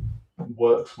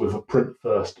works with a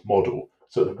print-first model.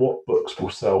 So what books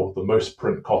will sell the most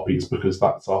print copies, because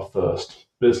that's our first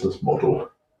business model.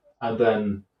 And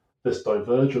then this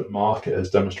divergent market has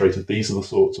demonstrated these are the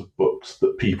sorts of books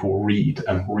that people read,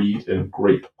 and read in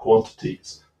great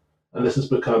quantities. And this has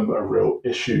become a real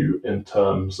issue in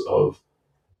terms of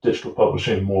digital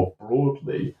publishing more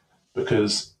broadly,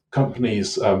 because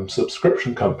companies,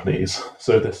 subscription companies,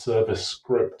 so this service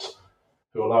Script,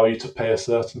 who allow you to pay a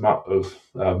certain amount of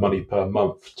money per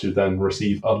month to then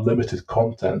receive unlimited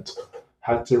content,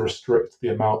 had to restrict the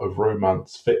amount of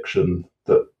romance fiction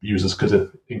that users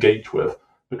could engage with,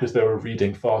 because they were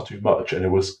reading far too much and it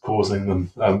was causing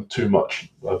them too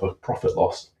much of a profit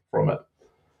loss from it.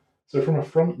 So from a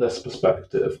front list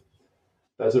perspective,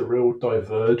 there's a real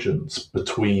divergence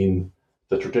between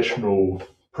the traditional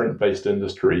print-based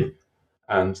industry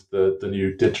and the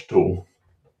new digital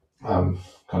kind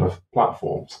of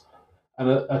platforms. And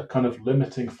a kind of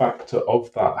limiting factor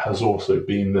of that has also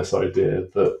been this idea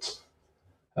that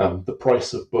the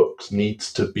price of books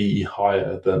needs to be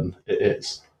higher than it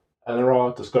is. And there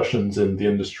are discussions in the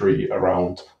industry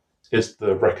around, is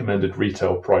the recommended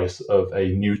retail price of a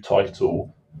new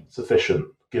title sufficient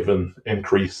given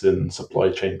increase in supply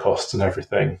chain costs and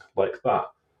everything like that?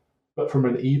 But from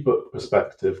an ebook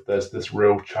perspective, there's this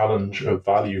real challenge of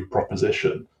value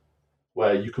proposition,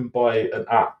 where you can buy an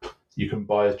app, you can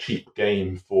buy a cheap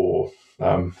game for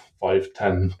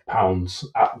 £5-10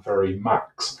 at very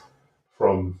max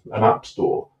from an app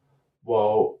store,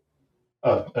 while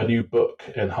a new book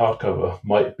in hardcover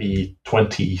might be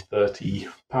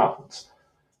 £20-30.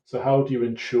 So how do you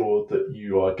ensure that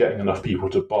you are getting enough people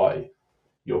to buy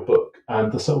your book?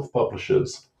 And the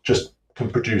self-publishers just can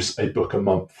produce a book a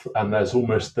month, and there's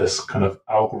almost this kind of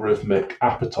algorithmic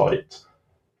appetite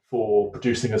for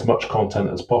producing as much content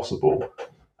as possible,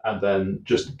 and then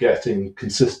just getting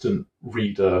consistent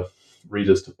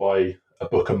readers to buy a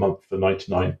book a month for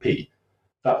 99p.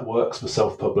 That works for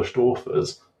self-published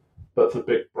authors, but for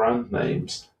big brand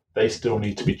names, they still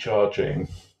need to be charging,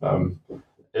 in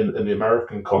the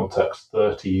American context,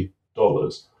 $30,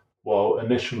 while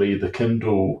initially the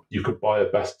Kindle, you could buy a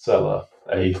bestseller,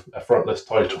 a frontlist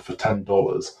title, for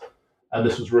 $10. And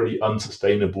this was really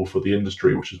unsustainable for the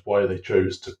industry, which is why they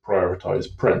chose to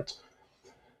prioritize print.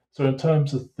 So in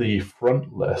terms of the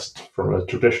front list, from a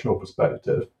traditional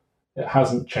perspective, it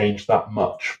hasn't changed that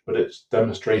much, but it's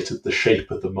demonstrated the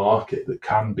shape of the market that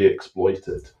can be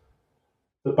exploited.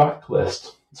 The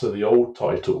backlist, so the old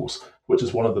titles, which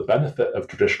is one of the benefit of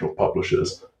traditional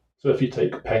publishers. So if you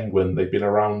take Penguin, they've been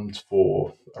around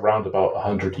for around about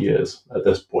 100 years at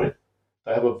this point.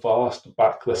 They have a vast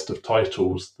backlist of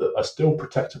titles that are still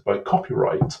protected by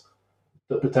copyright,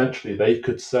 that potentially they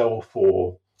could sell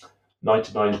for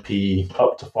 99p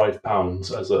up to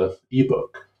 £5 as an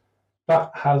ebook.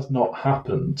 That has not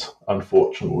happened,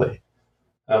 unfortunately.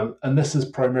 And this is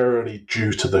primarily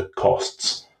due to the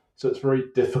costs. So it's very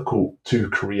difficult to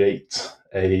create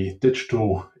a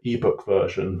digital ebook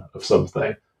version of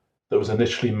something that was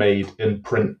initially made in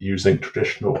print using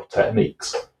traditional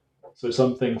techniques. So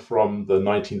something from the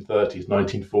 1930s,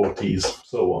 1940s,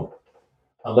 so on.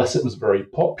 Unless it was very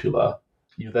popular,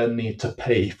 you then need to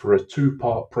pay for a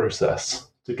 2-part process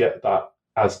to get that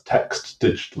as text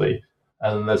digitally,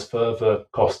 and then there's further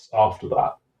costs after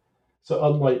that. So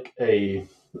unlike a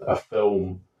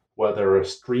film where there are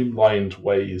streamlined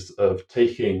ways of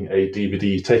taking a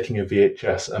DVD, taking a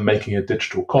VHS, and making a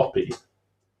digital copy,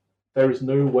 there is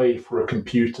no way for a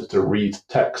computer to read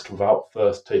text without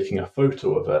first taking a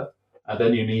photo of it, and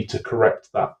then you need to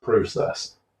correct that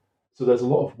process. So there's a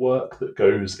lot of work that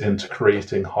goes into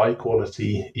creating high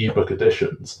quality ebook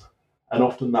editions, and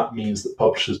often that means that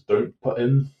publishers don't put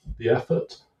in the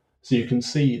effort. So you can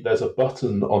see there's a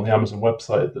button on the Amazon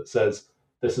website that says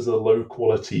this is a low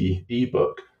quality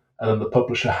ebook, and then the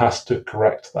publisher has to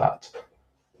correct that.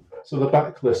 So the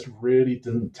backlist really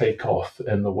didn't take off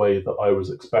in the way that I was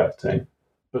expecting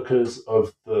because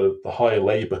of the high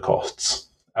labor costs,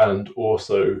 and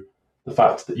also the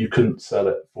fact that you couldn't sell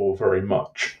it for very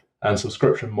much, and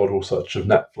subscription models such as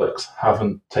Netflix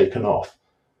haven't taken off.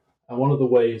 And one of the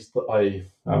ways that I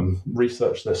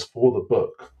researched this for the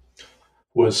book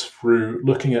was through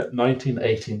looking at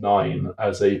 1989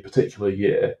 as a particular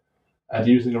year and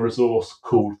using a resource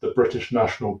called the British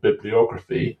National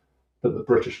Bibliography that the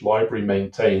British Library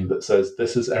maintain that says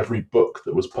this is every book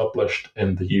that was published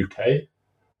in the UK,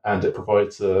 and it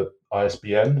provides a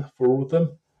ISBN for all of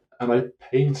them. And I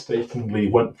painstakingly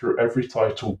went through every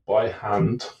title by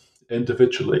hand,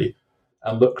 individually,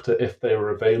 and looked at if they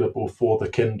were available for the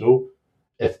Kindle,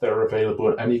 if they were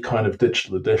available in any kind of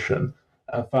digital edition,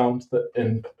 and found that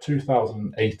in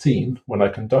 2018, when I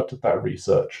conducted that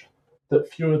research, that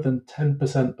fewer than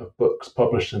 10% of books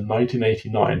published in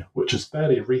 1989, which is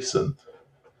fairly recent,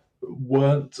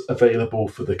 weren't available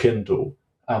for the Kindle,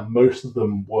 and most of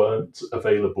them weren't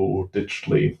available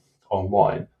digitally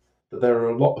online. That there are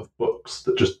a lot of books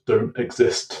that just don't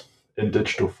exist in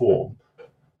digital form,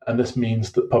 and this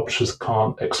means that publishers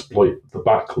can't exploit the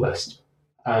backlist.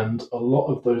 And a lot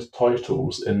of those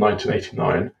titles in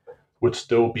 1989 would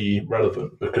still be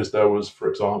relevant because there was, for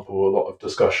example, a lot of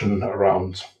discussion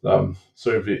around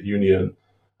Soviet Union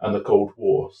and the Cold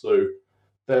War. So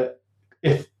that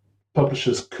if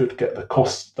publishers could get the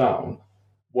costs down,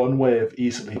 one way of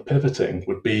easily pivoting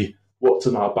would be what's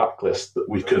in our backlist that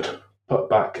we could put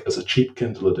back as a cheap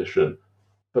Kindle edition,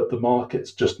 but the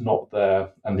market's just not there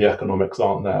and the economics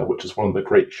aren't there, which is one of the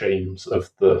great shames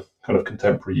of the kind of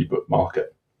contemporary ebook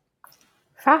market.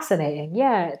 Fascinating.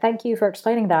 Yeah, thank you for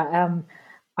explaining that.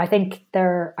 I think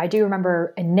I do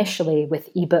remember initially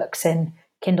with ebooks and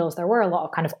Kindles, there were a lot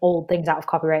of kind of old things out of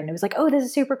copyright, and it was like, oh, this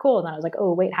is super cool. And then I was like,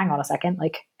 oh, wait, hang on a second.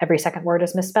 Like every second word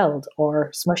is misspelled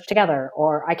or smushed together,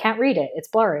 or I can't read it. It's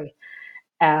blurry.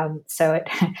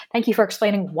 Thank you for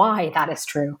explaining why that is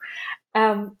true.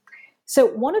 So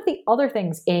one of the other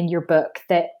things in your book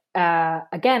that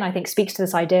again, I think speaks to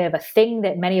this idea of a thing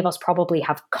that many of us probably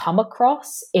have come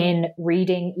across in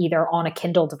reading either on a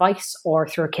Kindle device or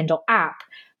through a Kindle app,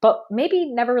 but maybe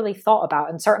never really thought about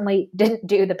and certainly didn't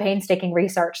do the painstaking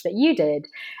research that you did,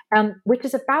 which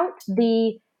is about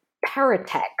the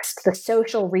paratext, the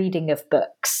social reading of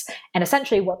books. And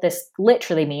essentially what this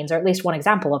literally means, or at least one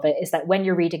example of it, is that when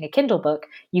you're reading a Kindle book,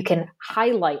 you can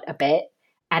highlight a bit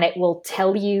and it will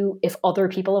tell you if other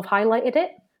people have highlighted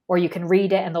it. Or you can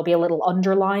read it and there'll be a little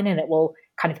underline and it will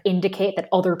kind of indicate that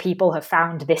other people have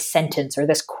found this sentence or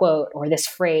this quote or this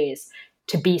phrase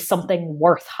to be something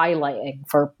worth highlighting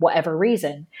for whatever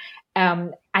reason.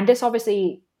 And this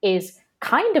obviously is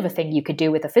kind of a thing you could do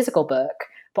with a physical book,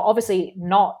 but obviously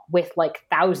not with like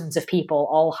thousands of people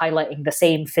all highlighting the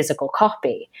same physical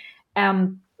copy.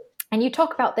 And you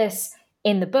talk about this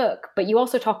in the book, but you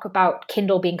also talk about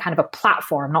Kindle being kind of a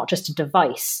platform, not just a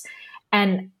device.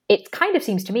 And it kind of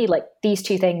seems to me like these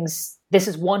two things, this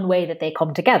is one way that they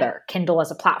come together, Kindle as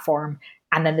a platform,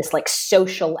 and then this like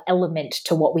social element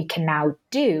to what we can now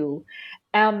do.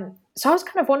 So I was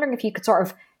kind of wondering if you could sort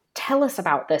of tell us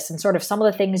about this and sort of some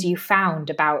of the things you found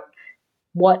about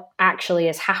what actually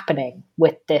is happening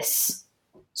with this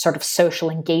sort of social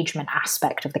engagement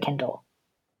aspect of the Kindle.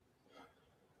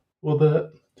 Well,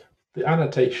 the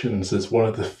annotations is one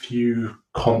of the few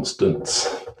constants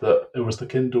that it was the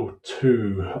Kindle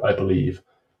 2, I believe,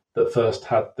 that first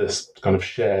had this kind of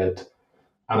shared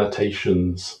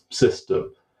annotations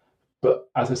system. But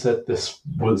as I said, this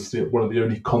was one of the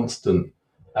only constant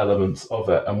elements of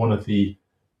it. And one of the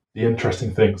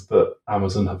interesting things that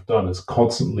Amazon have done is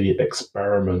constantly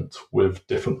experiment with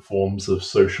different forms of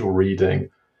social reading,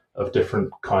 of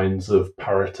different kinds of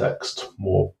paratext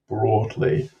more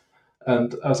broadly.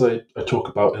 And as I talk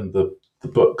about in the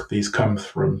book, these come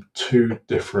from two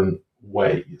different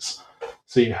ways.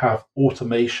 So you have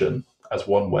automation as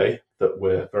one way that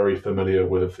we're very familiar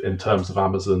with in terms of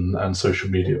Amazon and social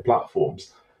media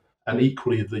platforms, and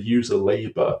equally the user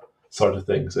labor side of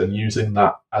things and using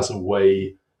that as a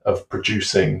way of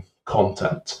producing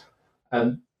content.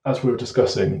 And as we were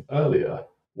discussing earlier,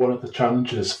 one of the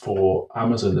challenges for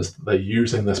Amazon is that they're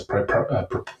using this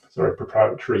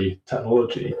proprietary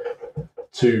technology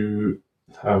to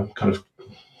kind of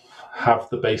have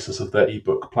the basis of their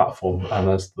ebook platform and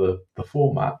as the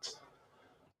format.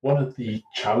 One of the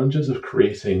challenges of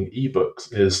creating ebooks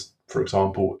is, for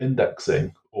example,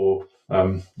 indexing or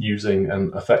using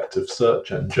an effective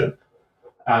search engine.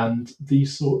 And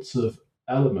these sorts of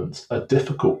elements are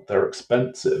difficult, they're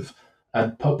expensive,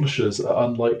 and publishers are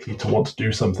unlikely to want to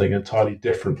do something entirely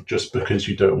different just because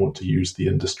you don't want to use the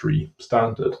industry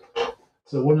standard.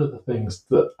 So one of the things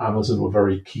that Amazon were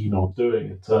very keen on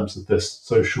doing in terms of this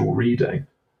social reading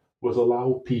was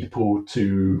allow people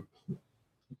to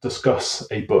discuss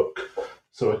a book.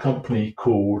 So a company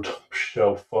called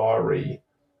Shelfari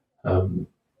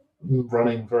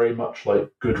running very much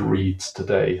like Goodreads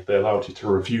today. They allowed you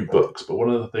to review books, but one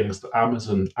of the things that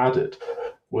Amazon added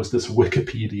was this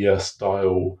Wikipedia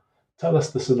style, tell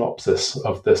us the synopsis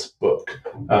of this book,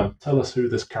 tell us who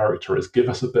this character is, give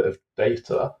us a bit of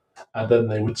data, and then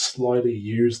they would slyly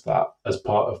use that as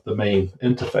part of the main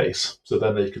interface. So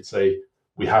then they could say,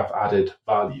 we have added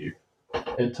value.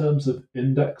 In terms of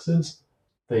indexes,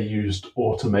 they used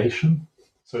automation.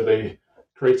 So they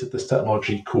created this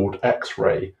technology called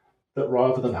X-Ray, that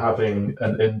rather than having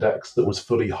an index that was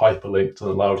fully hyperlinked and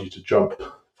allowed you to jump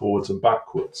forwards and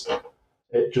backwards,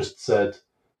 it just said,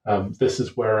 this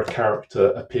is where a character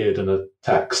appeared in a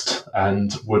text,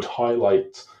 and would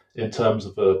highlight, in terms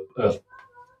of a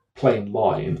plain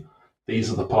line,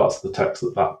 these are the parts of the text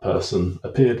that that person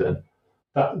appeared in.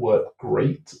 That worked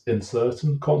great in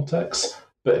certain contexts,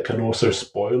 but it can also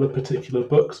spoil a particular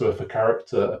book. So if a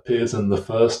character appears in the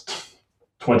first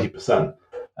 20%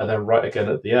 and then right again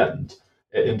at the end,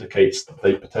 it indicates that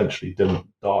they potentially didn't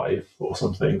die or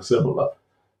something similar.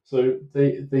 So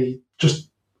they just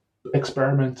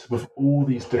experimented with all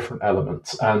these different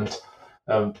elements, and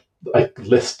I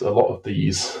list a lot of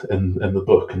these in the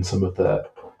book and some of their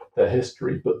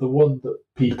history, but the one that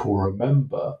people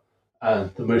remember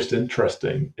and the most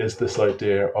interesting is this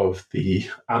idea of the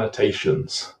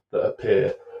annotations that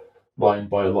appear line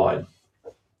by line.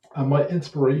 And my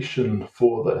inspiration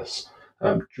for this,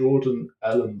 Jordan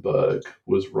Ellenberg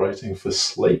was writing for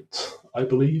Slate, I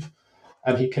believe,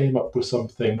 and he came up with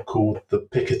something called the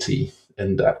Piketty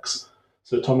Index.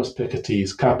 So Thomas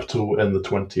Piketty's Capital in the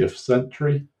 20th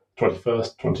century,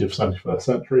 21st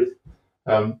century,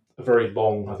 a very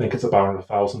long, I think it's about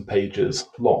 1,000 pages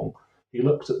long. He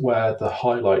looked at where the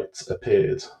highlights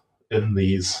appeared in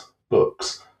these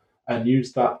books and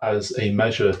used that as a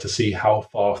measure to see how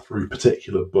far through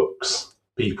particular books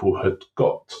people had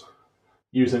got,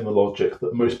 using the logic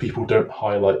that most people don't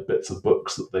highlight bits of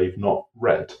books that they've not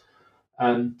read.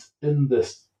 And in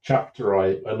this chapter,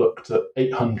 I looked at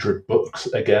 800 books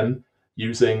again,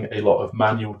 using a lot of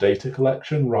manual data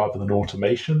collection rather than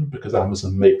automation, because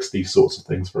Amazon makes these sorts of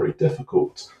things very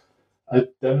difficult. I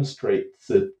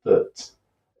demonstrated that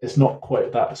it's not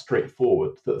quite that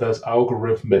straightforward, that there's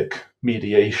algorithmic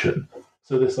mediation.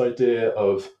 So this idea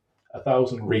of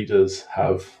 1,000 readers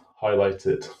have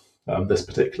highlighted this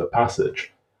particular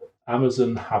passage.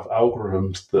 Amazon have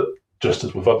algorithms that, just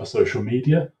as with other social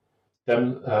media,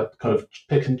 kind of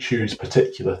pick and choose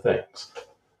particular things.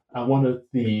 And one of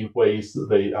the ways that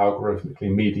they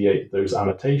algorithmically mediate those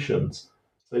annotations,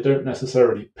 they don't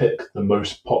necessarily pick the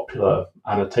most popular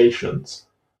annotations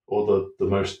or the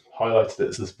most highlighted.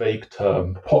 It's this vague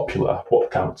term, popular,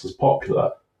 what counts as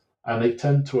popular. And they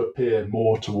tend to appear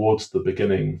more towards the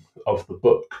beginning of the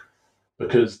book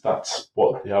because that's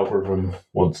what the algorithm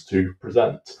wants to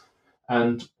present.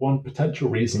 And one potential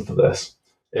reason for this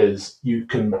is you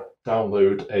can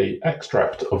download an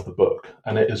extract of the book,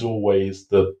 and it is always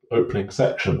the opening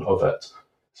section of it.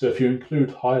 So if you include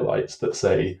highlights that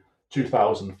say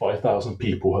 2,000, 5,000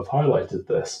 people have highlighted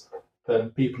this,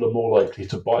 then people are more likely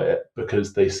to buy it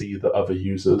because they see that other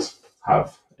users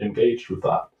have engaged with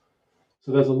that.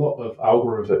 So there's a lot of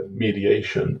algorithmic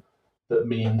mediation that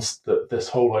means that this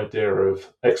whole idea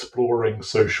of exploring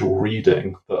social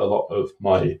reading that a lot of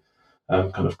my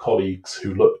kind of colleagues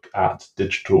who look at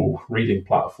digital reading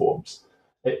platforms,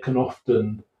 it can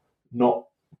often not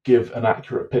give an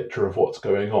accurate picture of what's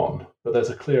going on, but there's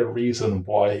a clear reason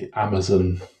why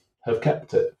Amazon have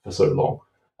kept it for so long,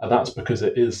 and that's because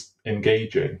it is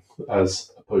engaging as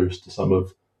opposed to some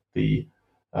of the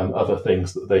other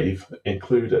things that they've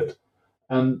included.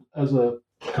 And as a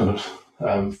kind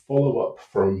of follow-up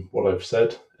from what I've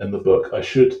said in the book, I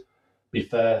should be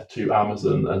fair to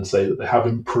Amazon and say that they have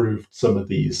improved some of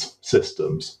these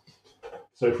systems.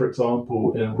 So, for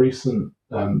example, in a recent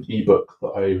ebook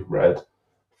that I read,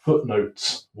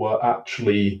 footnotes were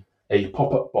actually a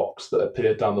pop-up box that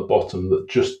appeared down the bottom that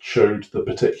just showed the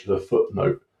particular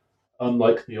footnote,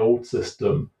 unlike the old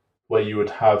system where you would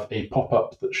have a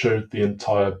pop-up that showed the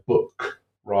entire book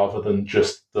rather than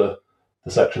just the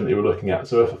section that you were looking at.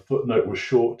 So if a footnote was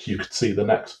short, you could see the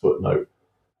next footnote.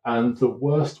 And the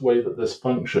worst way that this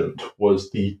functioned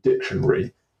was the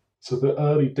dictionary. So the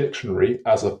early dictionary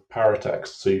as a paratext,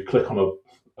 so you click on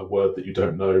a word that you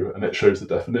don't know and it shows the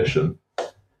definition.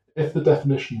 If the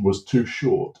definition was too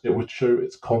short, it would show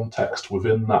its context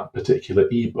within that particular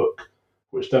ebook,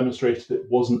 which demonstrated it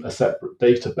wasn't a separate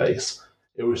database.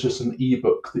 It was just an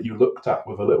ebook that you looked at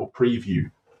with a little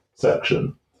preview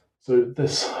section. So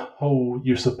this whole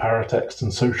use of paratext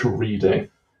and social reading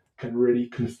can really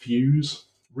confuse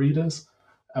readers,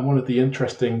 And one of the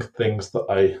interesting things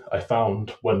that I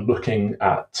found when looking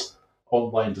at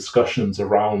online discussions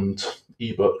around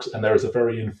ebooks, and there is a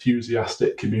very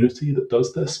enthusiastic community that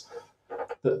does this,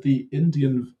 that the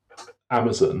Indian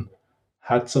Amazon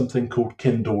had something called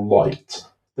Kindle Lite.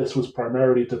 This was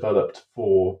primarily developed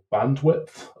for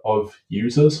bandwidth of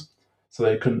users, so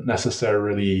they couldn't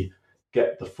necessarily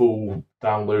get the full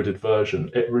downloaded version.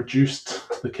 It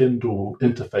reduced the Kindle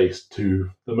interface to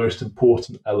the most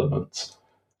important elements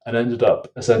and ended up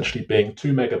essentially being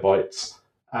 2 megabytes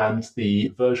and the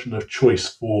version of choice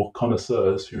for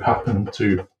connoisseurs who happen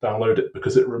to download it,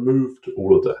 because it removed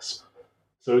all of this.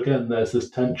 So again, there's this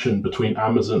tension between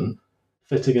Amazon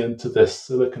fitting into this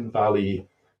Silicon Valley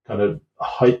kind of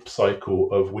hype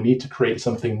cycle of we need to create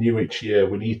something new each year,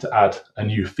 we need to add a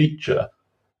new feature,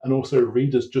 and also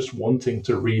readers just wanting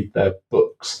to read their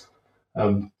books.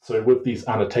 So with these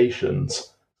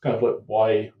annotations, kind of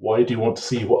like why do you want to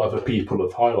see what other people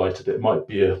have highlighted? It might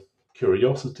be a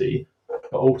curiosity,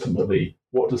 but ultimately,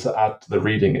 what does it add to the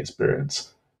reading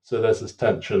experience? So there's this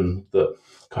tension that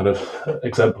kind of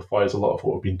exemplifies a lot of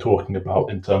what we've been talking about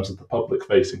in terms of the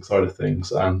public-facing side of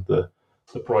things and the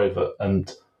private,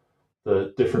 and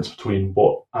the difference between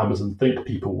what Amazon think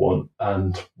people want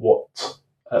and what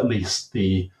at least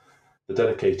the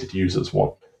dedicated users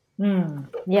want.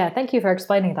 Yeah, thank you for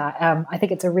explaining that. I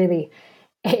think it's a really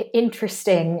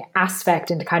interesting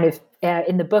aspect, and kind of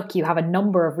in the book you have a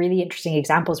number of really interesting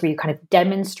examples where you kind of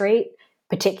demonstrate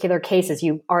particular cases.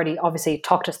 You already obviously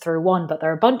talked us through one, but there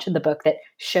are a bunch in the book that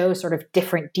show sort of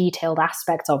different detailed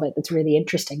aspects of it that's really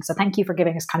interesting. So thank you for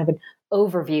giving us kind of an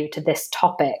overview to this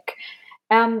topic.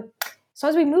 So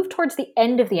as we move towards the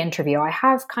end of the interview, I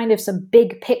have kind of some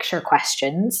big picture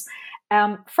questions.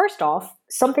 First off,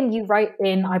 something you write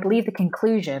in, I believe, the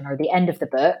conclusion or the end of the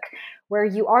book, where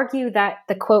you argue that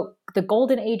the quote, the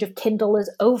golden age of Kindle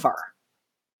is over.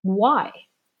 Why?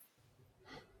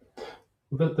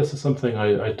 This is something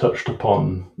I touched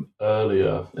upon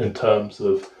earlier in terms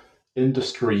of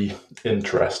industry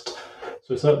interest.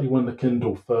 So certainly when the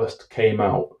Kindle first came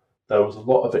out, there was a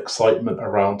lot of excitement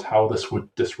around how this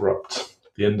would disrupt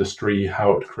the industry,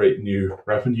 how it would create new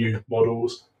revenue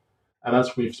models. And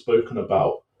as we've spoken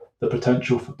about, the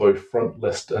potential for both front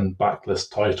list and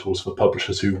backlist titles for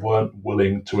publishers who weren't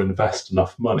willing to invest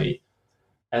enough money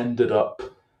ended up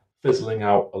fizzling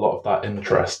out a lot of that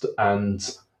interest,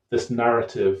 and this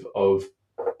narrative of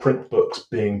print books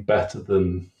being better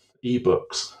than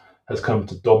ebooks has come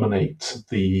to dominate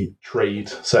the trade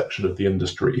section of the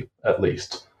industry, at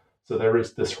least. So there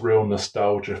is this real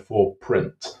nostalgia for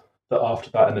print that after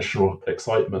that initial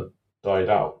excitement died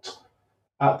out.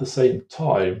 At the same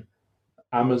time,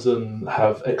 Amazon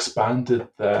have expanded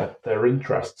their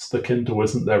interests. The Kindle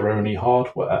isn't their only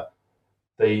hardware.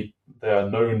 They are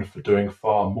known for doing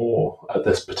far more at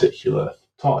this particular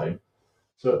time.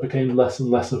 So it became less and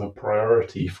less of a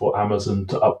priority for Amazon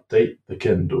to update the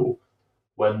Kindle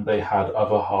when they had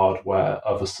other hardware,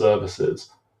 other services,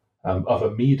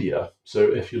 other media. So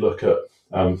if you look at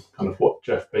kind of what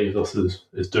Jeff Bezos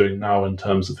is doing now in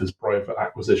terms of his private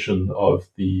acquisition of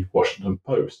the Washington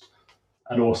Post,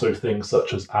 and also things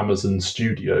such as Amazon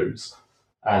Studios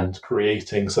and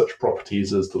creating such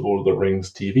properties as the Lord of the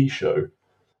Rings TV show,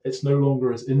 it's no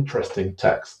longer as interesting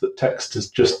text. That text is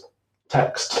just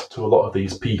text to a lot of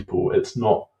these people. It's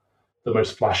not the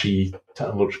most flashy,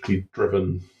 technologically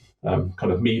driven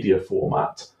kind of media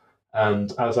format.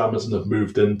 And as Amazon have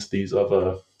moved into these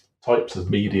other types of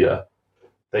media,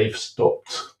 they've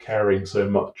stopped caring so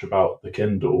much about the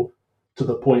Kindle, to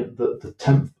the point that the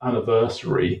 10th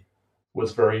anniversary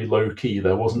was very low key.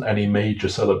 There wasn't any major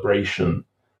celebration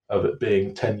of it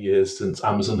being 10 years since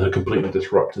Amazon had completely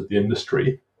disrupted the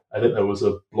industry. I think there was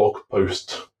a blog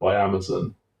post by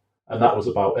Amazon, and that was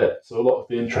about it. So a lot of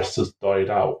the interest has died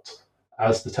out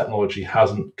as the technology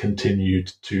hasn't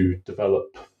continued to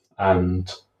develop and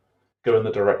go in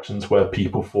the directions where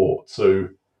people thought. So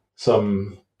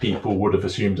some people would have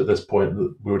assumed at this point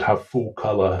that we would have full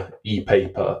color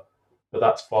e-paper, but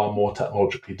that's far more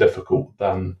technologically difficult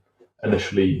than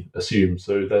initially assumed.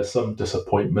 So there's some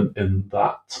disappointment in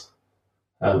that.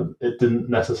 It didn't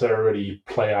necessarily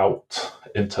play out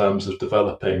in terms of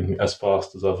developing as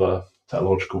fast as other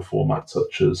technological formats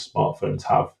such as smartphones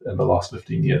have in the last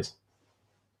 15 years.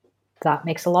 That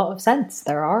makes a lot of sense.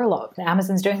 There are a lot.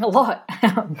 Amazon's doing a lot.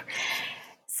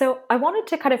 So I wanted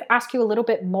to kind of ask you a little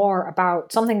bit more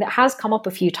about something that has come up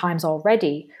a few times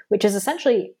already, which is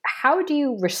essentially, how do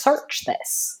you research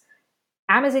this?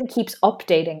 Amazon keeps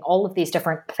updating all of these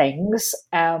different things.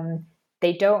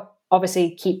 They don't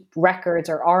obviously keep records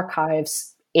or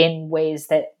archives in ways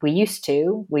that we used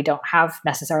to. We don't have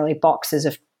necessarily boxes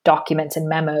of documents and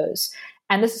memos.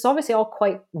 And this is obviously all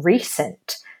quite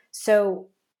recent. So,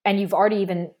 and you've already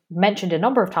even mentioned a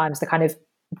number of times the kind of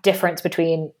difference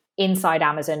between inside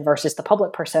Amazon versus the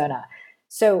public persona.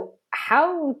 So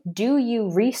how do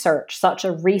you research such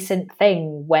a recent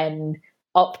thing when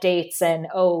updates and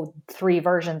 3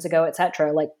 versions ago,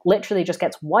 etc., like literally just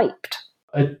gets wiped?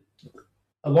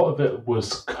 A lot of it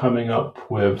was coming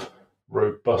up with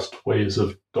robust ways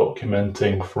of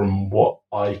documenting from what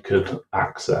I could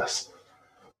access.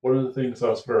 One of the things I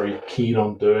was very keen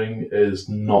on doing is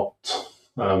not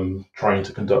trying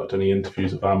to conduct any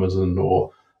interviews of Amazon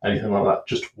or anything like that,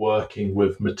 just working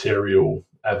with material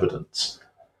evidence.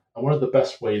 And one of the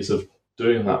best ways of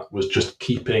doing that was just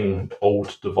keeping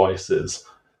old devices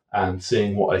and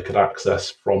seeing what I could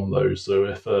access from those. So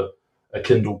if a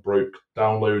Kindle broke,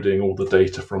 downloading all the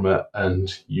data from it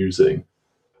and using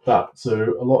that.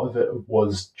 So a lot of it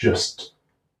was just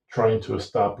trying to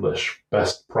establish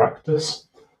best practice.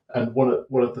 And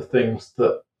one of the things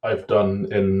that I've done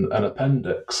in an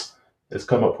appendix is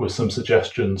come up with some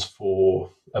suggestions for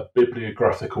a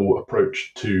bibliographical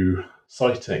approach to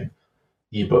citing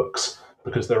ebooks,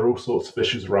 because there are all sorts of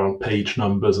issues around page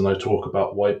numbers, and I talk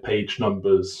about why page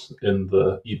numbers in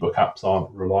the ebook apps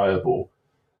aren't reliable,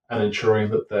 and ensuring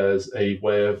that there's a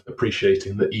way of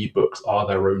appreciating that ebooks are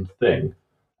their own thing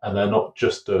and they're not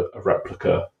just a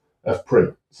replica of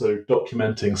print. So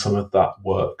documenting some of that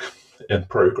work in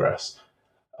progress.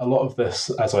 A lot of this,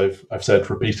 as I've said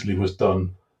repeatedly, was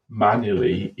done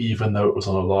manually, even though it was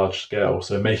on a large scale.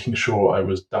 So making sure I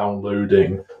was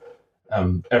downloading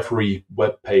every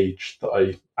web page that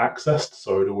I accessed,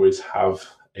 so I'd always have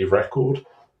a record.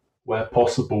 Where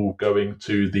possible, going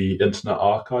to the Internet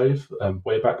Archive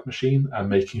Wayback Machine and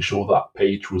making sure that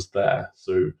page was there.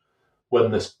 So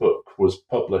when this book was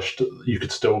published, you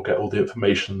could still get all the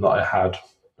information that I had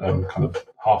kind of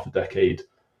half a decade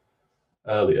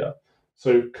earlier.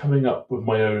 So coming up with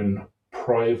my own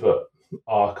private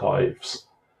archives,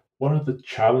 one of the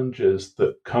challenges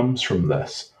that comes from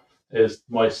this is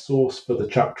my source for the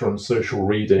chapter on social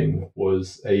reading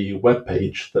was a web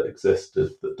page that existed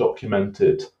that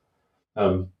documented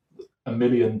a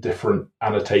million different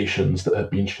annotations that had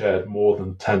been shared more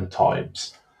than 10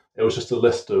 times. It was just a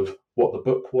list of what the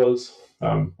book was,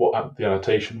 what the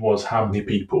annotation was, how many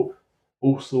people,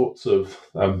 all sorts of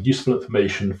useful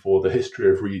information for the history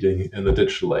of reading in the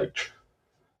digital age.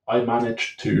 I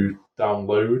managed to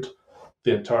download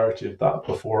the entirety of that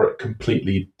before it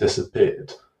completely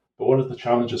disappeared. But one of the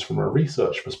challenges from a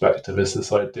research perspective is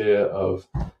this idea of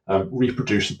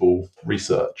reproducible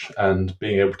research and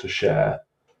being able to share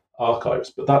archives.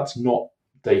 But that's not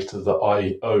data that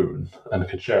I own and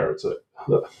can share it. So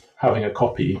having a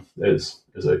copy is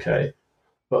okay.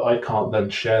 But I can't then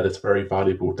share this very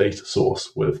valuable data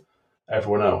source with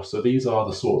everyone else. So these are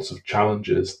the sorts of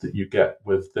challenges that you get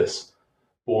with this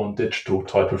born digital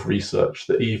type of research,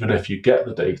 that even if you get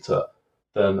the data,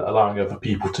 then allowing other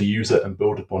people to use it and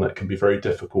build upon it can be very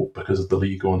difficult because of the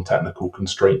legal and technical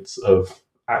constraints of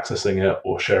accessing it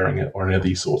or sharing it or any of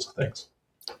these sorts of things.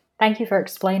 Thank you for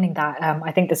explaining that.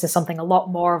 I think this is something a lot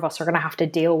more of us are going to have to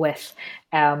deal with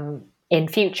in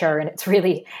future, and it's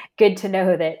really good to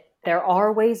know that there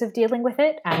are ways of dealing with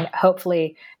it, and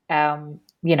hopefully,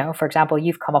 for example,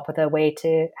 you've come up with a way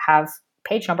to have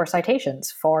page number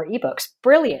citations for ebooks.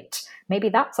 Brilliant. Maybe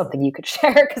that's something you could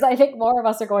share, because I think more of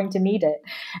us are going to need it.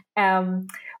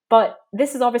 But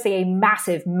this is obviously a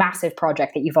massive, massive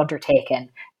project that you've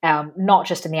undertaken, not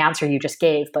just in the answer you just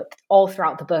gave, but all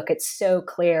throughout the book. It's so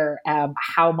clear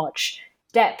how much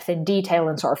depth and detail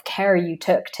and sort of care you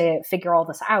took to figure all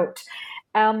this out.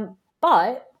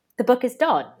 But the book is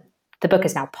done. The book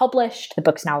is now published. The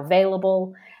book's now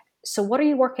available. So what are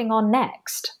you working on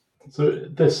next? So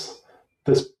this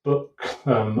book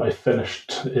I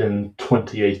finished in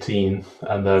 2018,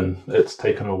 and then it's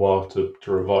taken a while to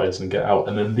revise and get out.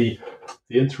 And in the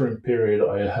interim period,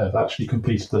 I have actually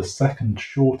completed a second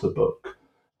shorter book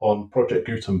on Project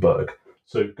Gutenberg.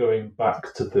 So going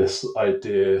back to this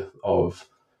idea of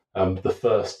the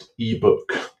first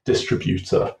ebook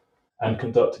distributor and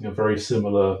conducting a very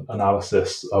similar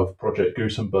analysis of Project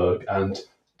Gutenberg and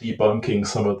debunking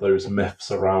some of those myths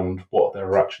around what they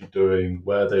were actually doing,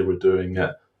 where they were doing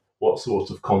it, what sort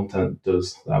of content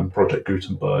does Project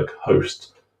Gutenberg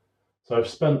host. So I've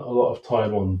spent a lot of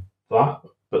time on that,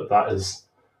 but that is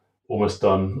almost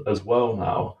done as well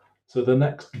now. So the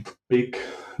next big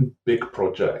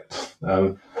project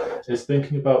is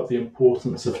thinking about the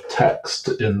importance of text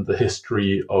in the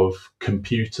history of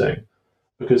computing.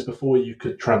 Because before you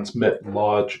could transmit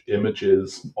large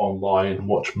images online and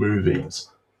watch movies,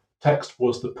 text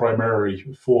was the primary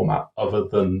format other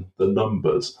than the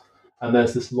numbers. And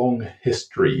there's this long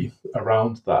history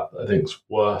around that I think is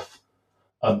worth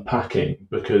unpacking,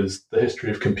 because the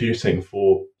history of computing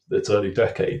for its early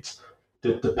decades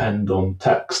did depend on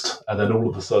text. And then all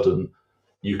of a sudden,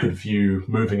 you could view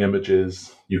moving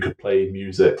images, you could play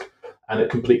music, and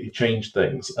it completely changed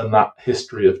things. And that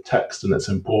history of text and its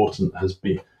importance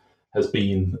has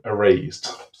been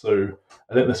erased. So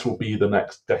I think this will be the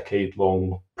next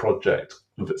decade-long project.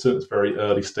 It's in its very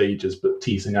early stages, but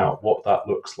teasing out what that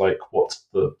looks like, what's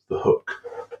the hook,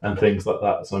 and things like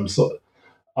that. So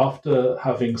after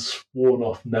having sworn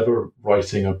off never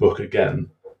writing a book again,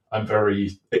 I'm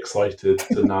very excited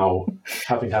to now,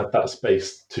 having had that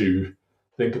space to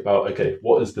think about, okay,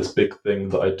 what is this big thing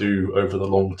that I do over the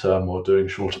long term, or doing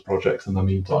shorter projects in the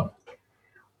meantime?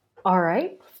 All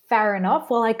right. Fair enough.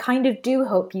 Well, I kind of do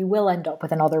hope you will end up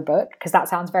with another book, because that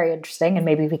sounds very interesting, and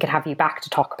maybe we could have you back to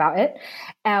talk about it.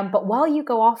 But while you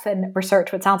go off and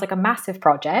research what sounds like a massive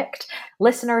project,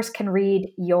 listeners can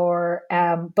read your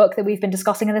book that we've been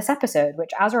discussing in this episode,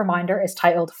 which, as a reminder, is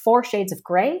titled 4 Shades of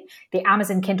Grey, the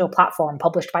Amazon Kindle platform,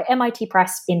 published by MIT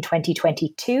Press in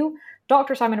 2022.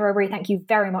 Dr. Simon Robery, thank you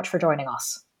very much for joining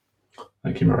us.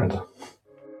 Thank you, Miranda.